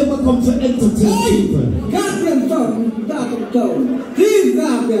entertainment comes to entertain people. Captain Tom, Captain Tom, Steve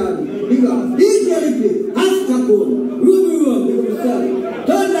Garfield, because DJ Ricky, Hashtag, Ruby Room, big up yourself,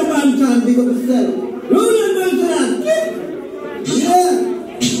 Thunderman Chan, big up yourself, Ruben Benson, yeah!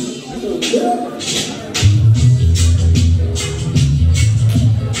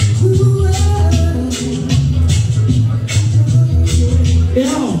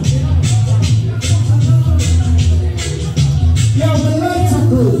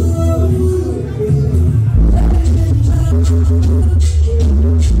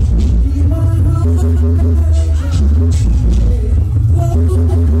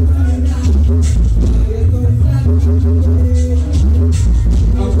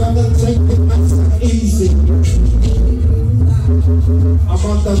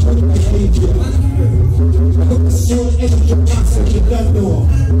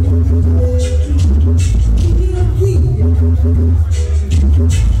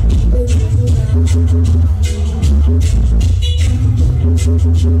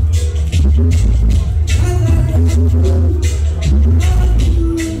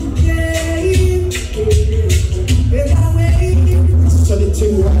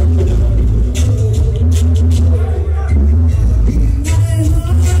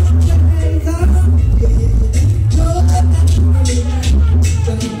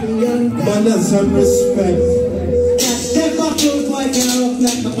 Manners and respect. Step up to the boy, can't rock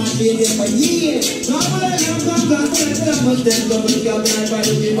like my man been there for years. Nobody knows I'm back when it's done, but then double got me by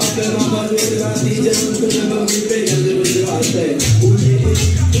the way, back then I'm on the way, and DJ will never be paid, and they will do what I say.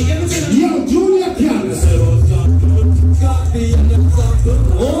 Yo, Junior Cal.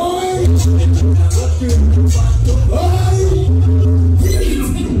 Oi! Oi!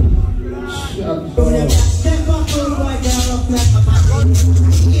 Step up to the boy, can't rock like my man been there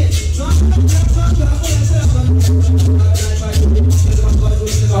for years.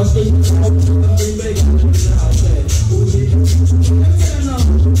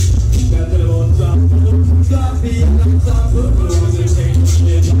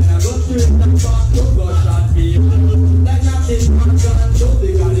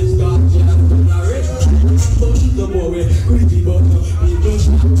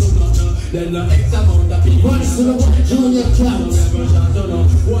 Then the X amount of people Junior Cal.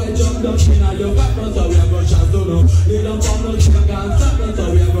 why jump up in your back front so we have a shot to know. They don't come no chicken can stop us so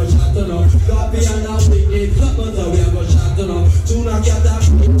we have a shot to know. Copy and now we get up so we have a shot to know. Soon I get that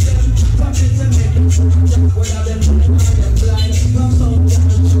them practice and make it whether them blind from some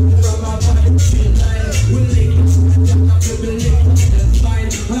from our body line. We'll lick we'll lick that's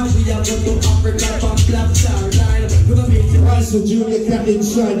fine. Now we are going to Africa from Black Star Line. So Junior Cat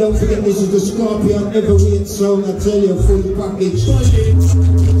inside, don't forget this is the Scorpion Everweight Sound, I tell you, full package.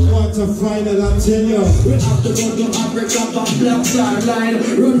 quarter final, I tell you. We have to go to Africa, but black star line.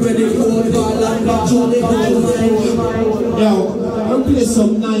 Run with the whole ball and control the whole line. Yo, I'll play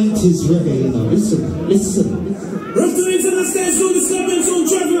some 90s reggae, you know. Listen, listen. Rough to internet stage, so the Scorpion sound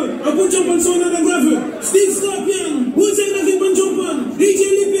travel. I put jump on sound and a gravel. Steve Scorpion, who's saying nothing but jump on? DJ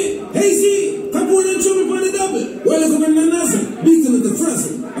Lippy, AC, Capone and trouble on the double. Well, I come in the NASA, beating with the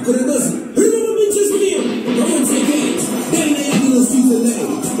frozen. I could have done it. Remember Pinches with him? I won't take it. Then I have no street to lay.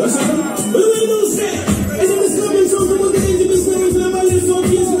 What's up? But we don't say. It's on the Scorpion sound, come on, the engine is going to the valley, so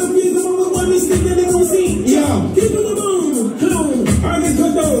here's the place, the number one mistake that they don't see. Yeah. Keep it alone, clown, I get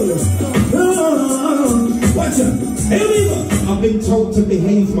cut down. Watch out. Here we go. I've been told to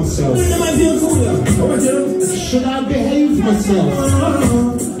behave myself. Should I behave myself?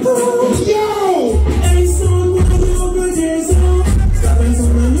 Yo! Hey, son, what are you brothers? Stop and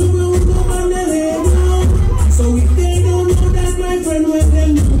son, and you will go on the label. So if they don't know that, my friend, with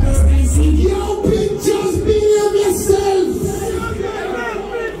them, you are easy. Yo, bitch, just behave yourself.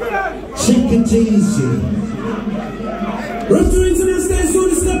 Check it easy. Rough to internet stage, so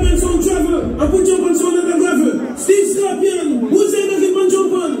the Scorpion sound travel. I put jump on sound and the gravel. Steve Scorpion, who's saying nothing but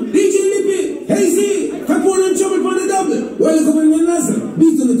jump on? DJ Lippy, Hazy, Capone and trouble on the double. Well, I come in the NASA,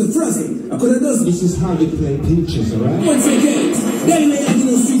 beating with the frozen. I could have done This is how they play pinches, alright? once again, they lay out in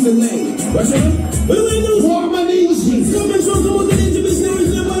the streets and lay. Watch out. What do I do? Warm and easy. Scorpion sound, come on, the ninja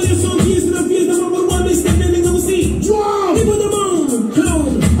business, never let some keys to the face, the number one mistake, then they come see. Wow! People the moon,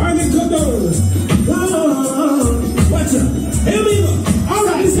 clown, I get cut down. Watch out. Here we go.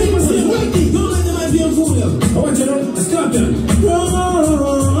 Alright, this thing was here. Don't let them have you fool you. I want you to know, Scorpion.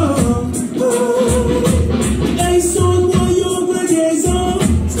 Hey, son, why you brothers on?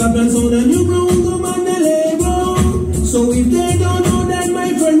 Scorpion sound and you brown come on the label. So if they don't know that, my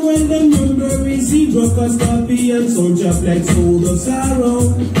friend, when them number is he drop a Scorpion sound just like soul of sorrow.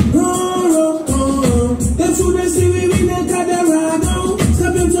 That's who they see we in the Colorado.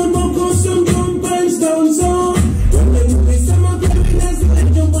 Scorpion sound won't go some jump and stone so. When they do this, I'm up there, that's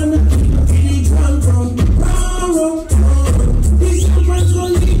like jump on the feet, run from. This jump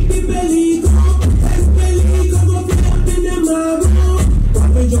and leave the belly go. As belly go, go play up in the marrow.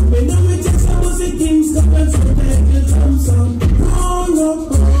 Papa jumping down with just I was a king. Scorpion sound like the drum song.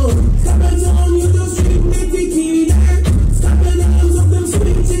 Scorpion sound, you just scream the tiki there. Scorpion arms of them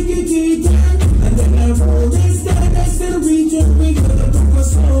swing tiki there. And then I roll this star, that's the region we gotta talk for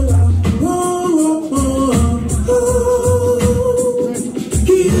solar.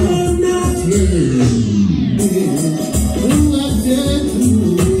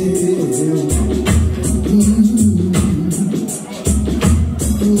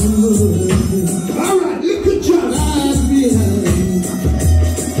 Alright, look at John.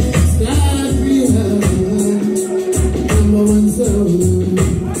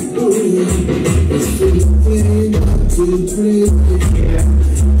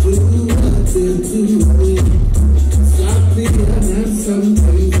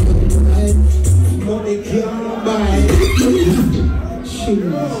 Money can't buy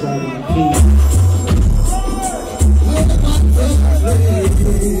shoes and peace.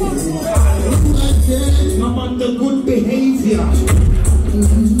 I'm on the good behavior.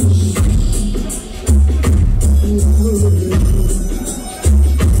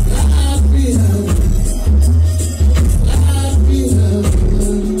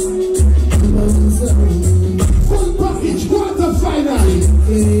 Full package, quarter final.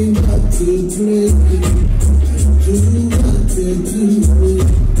 Came back to play, do what they do.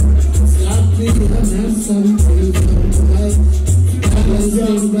 Stop me and have something to like. I was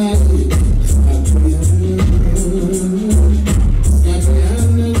young back. Stop me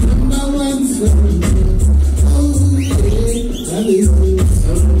and the number one song. Oh yeah, that is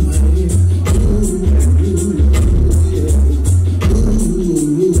somebody.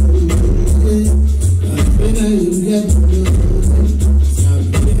 When I get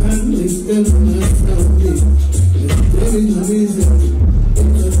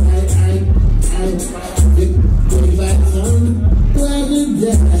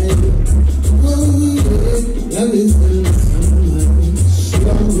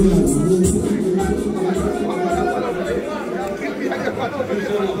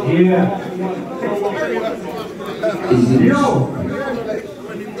Yeah.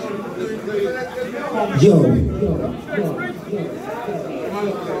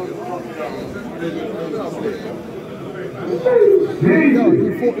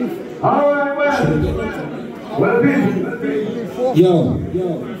 Alright, well, Yo.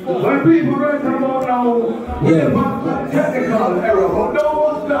 when people ready to go now, we have a technical error, but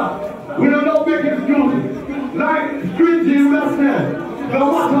don't stop. We don't know big excuses. Like Street G, we understand.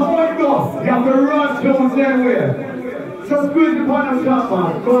 No matter how it goes, you have to run down their way. So squeeze the bottom top,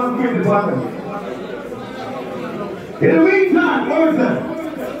 man. Go and squeeze the bottom. In the meantime, listen.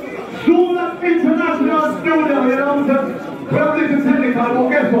 Soon as international studio, you know what I'm saying? Well, this is technical, but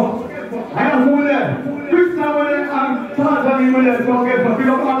guess what? I am over there. Christian over there and Tarzan over there. So guess what? We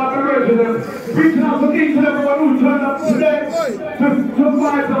don't have to merge them. Reaching out to each and everyone who turned up today to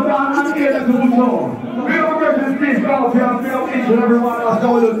fight the one and hear the two songs. We don't merge the streets out here and feel each and everyone else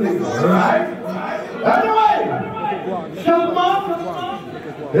all those things. Alright? Anyway, shut up.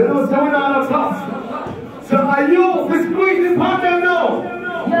 You know what's going on up top? So are you squeezing upon them now?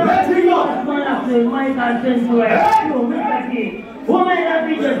 Let it go! Who might not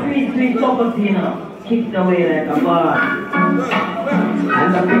be the sweet cup of tea now? Kicked away like a bar. And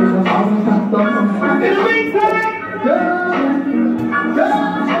the people of the in the meantime!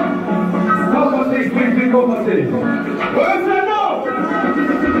 Cup of tea, sweet cup of tea. Where's that now?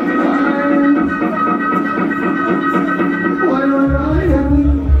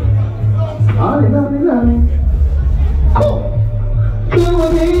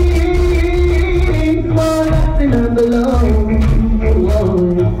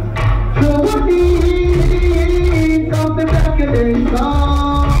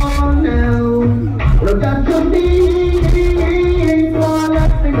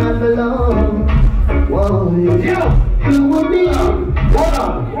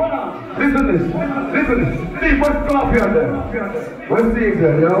 Listen, Steve, what's going on there? What's Steve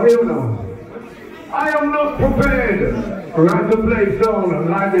there? You know. I am not prepared to play sound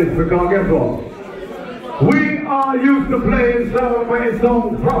like this because guess what? We are used to playing sound when it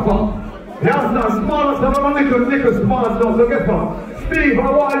sounds proper. That's not smaller, so I'm a little small, so guess what? Steve, I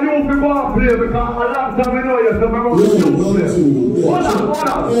want you to go and play because a lot of time I know you, so I'm going to play. Hold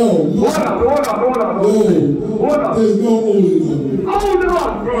on. There's no holding on. Hold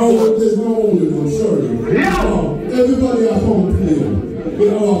on, bro. Oh, there's no holding on, sorry. Yeah. Everybody at home playing. We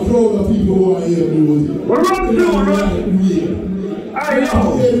have a crowd of people who are here music. We're running through, I know.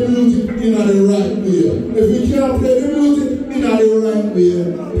 Play the music in the right way. If you can't play the music in the right way,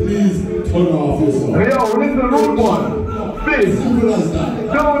 please turn off your song. Hey, yo, listen, rude one. Please, simple as that.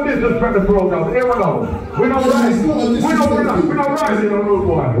 Don't disrespect the program. Here we go. We don't ride. We don't ride in a rude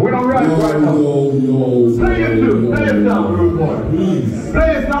one. We don't ride right now. Play it too. Play it down, rude boy. Please.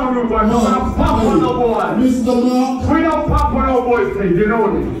 Play it down, rude boy. We don't pop on no boy. Mr. Mark. We don't pop on no boy, please. You know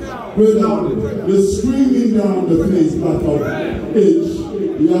this. We're screaming down the face back of H.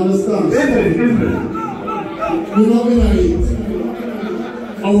 You understand? Is it? We're not gonna eat.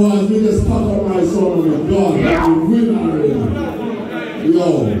 Otherwise, we just pack up my son with God and we win already. Yo.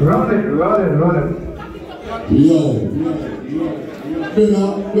 Run it. Yo. We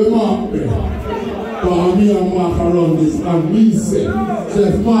mark there. But me and Mark around this and we say, so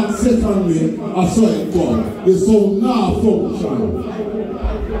if Mark set on me, I saw it go. The sound now function.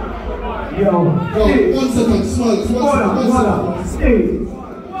 Yo, one second, small. Hey,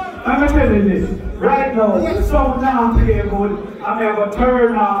 I'm telling you this. Right now, some now play good, I'm going to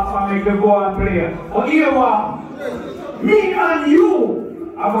turn off and make you go and play. But here what? Me and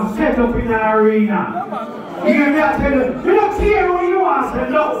you are going to set up in an arena. You hear me? I tell you, we don't care what you want to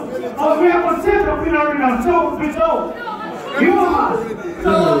know. But we have to set up in an arena, so we know. You want?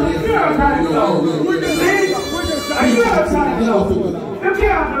 So, you're trying to know. See? You're trying to know. You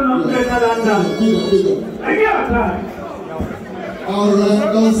can't do nothing better than that. You're trying.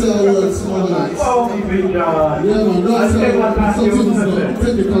 Alright, don't say a word, small lights. Oh, big John. Yeah, man, don't say a word. Something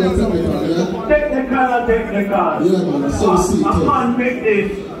technical, yeah? Technical. Yeah, man, so see. A man make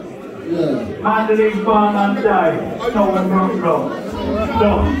this. Yeah. Man live born and die. No, bro.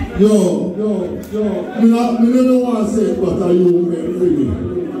 Yo. Me don't want to say it, but are you make for me?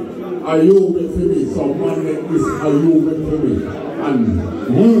 Are you make for me? So man make this, are you make for me? And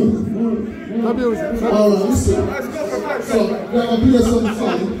alright, listen. So, we're going to play some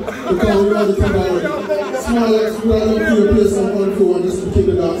fun because we're ready to go. Small X, we're going to play some fun for one just to keep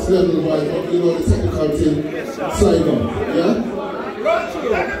the dance level by, you know, the technical thing. So, you go, yeah?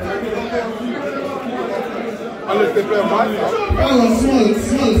 Unless they play my Alright,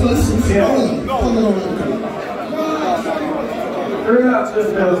 small, listen. Alright, come on. Relax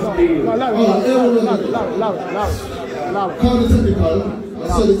yourself, Steve. Alright, call the technical, I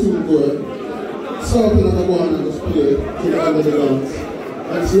said the tune good. Start up in the one and just play to the end of the dance.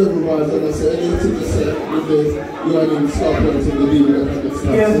 And it's level wise, and I say anything you say with this, you are going to stop until the deal that can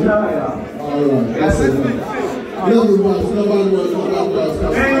start. Yes, yeah. Alright, that's it. Level wise, no bad words, no bad words.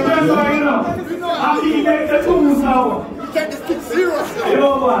 Hey, remember, you know, I'm going to make the tools now. You can't just keep serious. You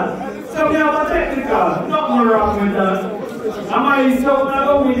know what? So we have a technical, nothing wrong with that. Am I so going to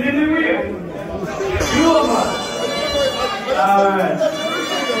go with anyway? You over. Alright.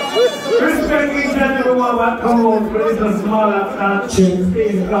 Respect each and every one that come out for this small account.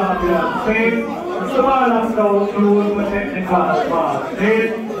 Same copy. Same small account. You will protect the class part. See?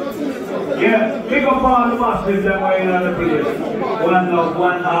 Yeah, pick up all the masters that were in the place. One love,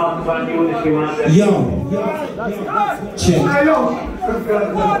 one heart, one unity, one death. Yo. Check.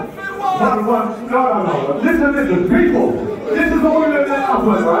 Listen, people. This is all we're going to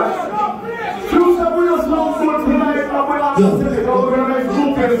happen, right? Choose that we are slow for tonight, and we're not going to make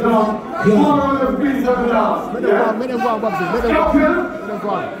groupings now. More on the beats of the dance. Yeah? You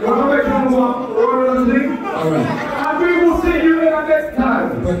want to make them one? We're going to sing? Alright. And we will see you in the next time.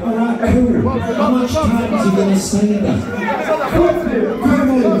 But alright, cool. How much time is he going to say that?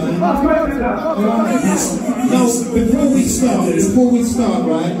 Now, before we start,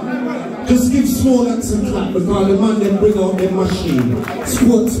 right? Just give Smallacks a clap because the man then bring out their machine.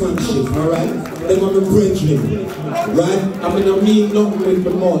 Sportsmanship, alright? Them are the brethren, right? I mean nothing with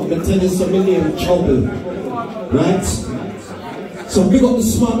the mod. I tell you some million trouble, right? So big up the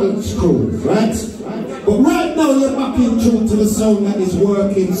Smallacks crew, right? But right now you're back in tune to the song that is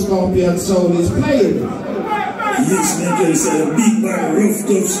working, Scorpion Soul is playing. Yes, man, it's a big bad, rough,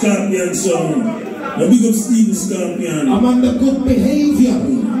 tough Scorpion song. Now big up Steven Scorpion. I'm under good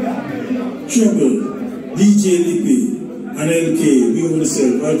behavior. Trouble, DJ Lippy, and LK, we want to say,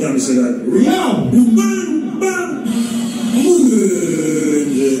 all time say that. Yeah! Bam, bam!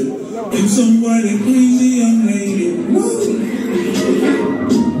 If somebody crazy young lady,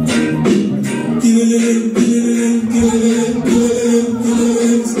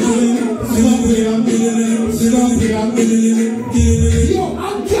 Yo,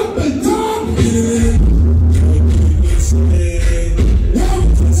 I'm jumping top!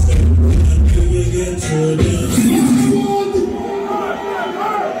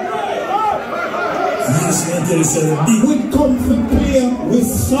 We come to play with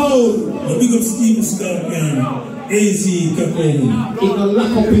soul. A big up Steven Scorpion, AZ Capone. In a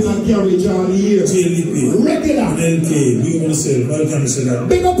lock up in a garage all year. Regular. LK, we want to say, all time say that.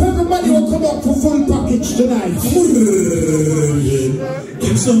 Big up everybody who come up for full package tonight.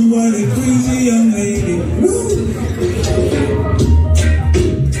 If somebody crazy young lady.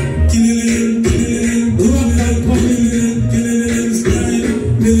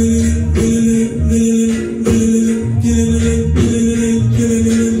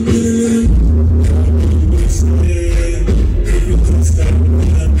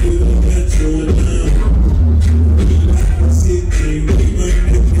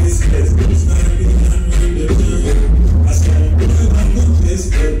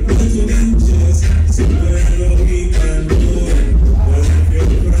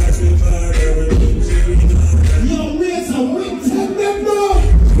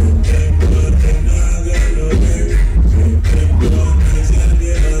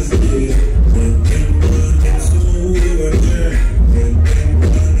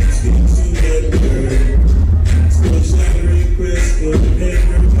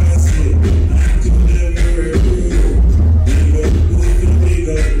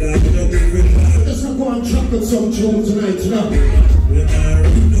 Some tune tonight, you know.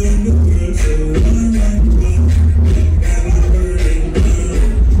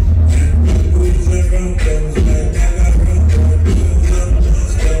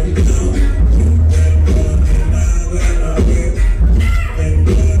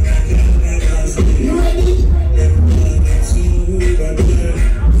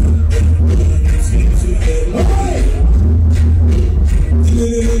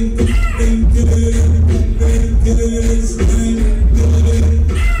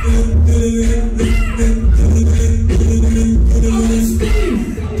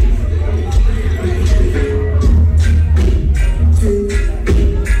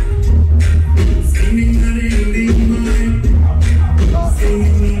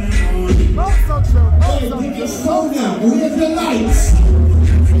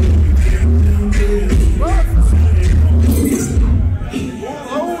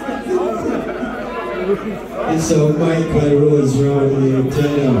 So Michael Rose round here,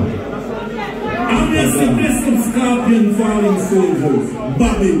 tell you. I'm the Scorpion falling soldiers.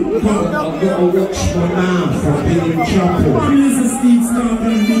 Bobby, come. I've got to watch my man from being in trouble. I'm Mr. Steve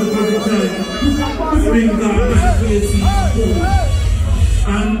Scorpion, build every time. Bring down my face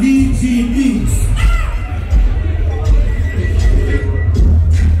and DJ Beats.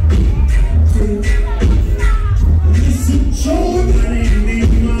 Listen, John.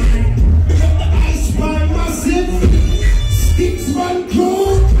 Sticks man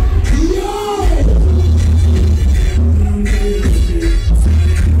crew, yo!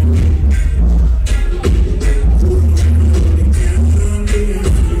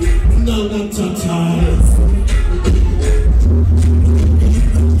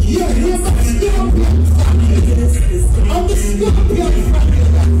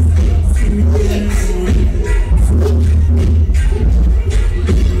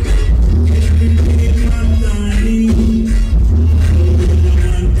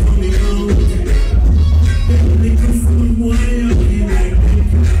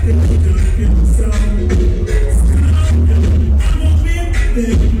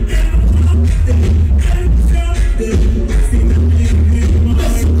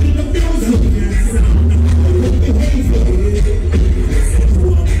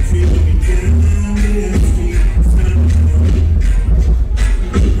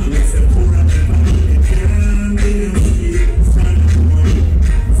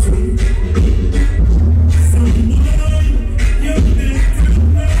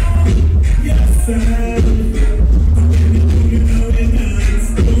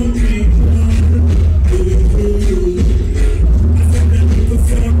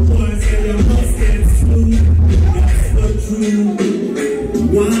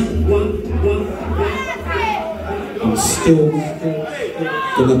 I'm still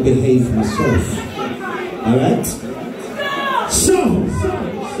gonna behave myself. Alright? So,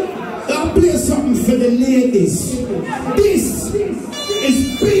 I'll play something for the ladies. This is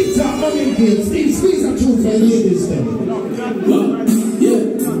Peter Honeygate. These are two for the ladies then. What? Yeah.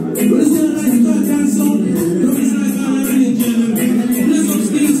 What is that like that dance song? What is like all the religion? Let's up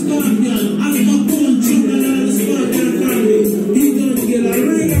Steve Scorpion. I'm not going to the Scorpion family. He's gonna get a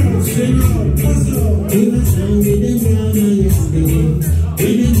ring out. Sing out. What's up? He was down with the ground on yesterday.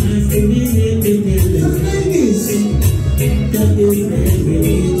 When the nice to me, the ladies. That is every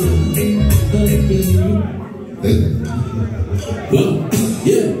religion. Well,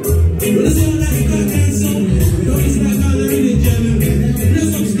 yeah. What is that like that dance song? What is like all the religion?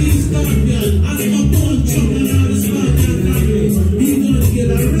 Let's up Steve Scorpion. I'm not going to the Scorpion family. He's gonna get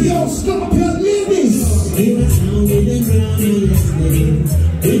a ring. Yo, Scorpion ladies! He was down with the ground on yesterday.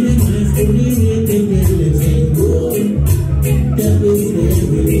 When the nice to me, that is their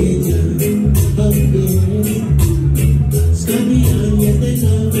religion. Scorpion, yes, they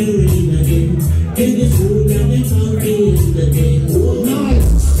love the rain again. In the food and the coffee is the day.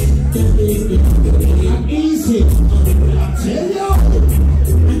 Nice! That is their religion. Easy! I tell you!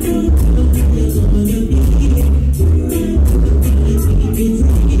 I don't know if there's a money to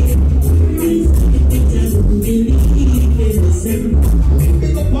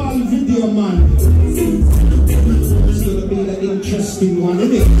Pick up all the video, man. It's gonna be an interesting one,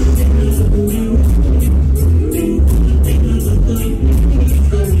 isn't it?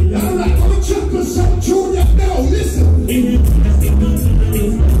 Alright, I'm gonna check with some junior now, listen.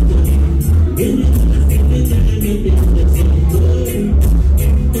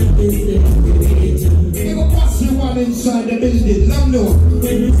 Give a passing one inside the building, let me know.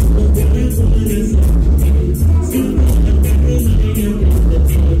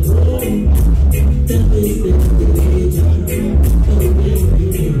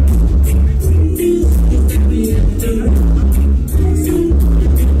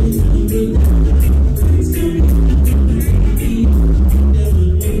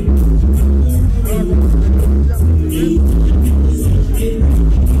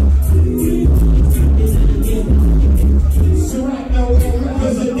 So right now we're gonna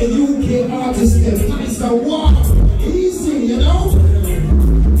represent the UK artists and nice and warm. Easy, you know?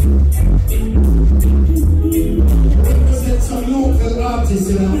 Represent some local artists,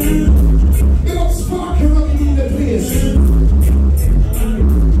 you know? Give up Sparky running in the place.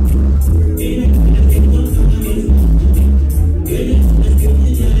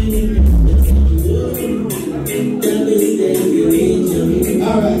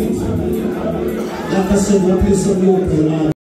 Alright. Like I said, we'll play some local artists.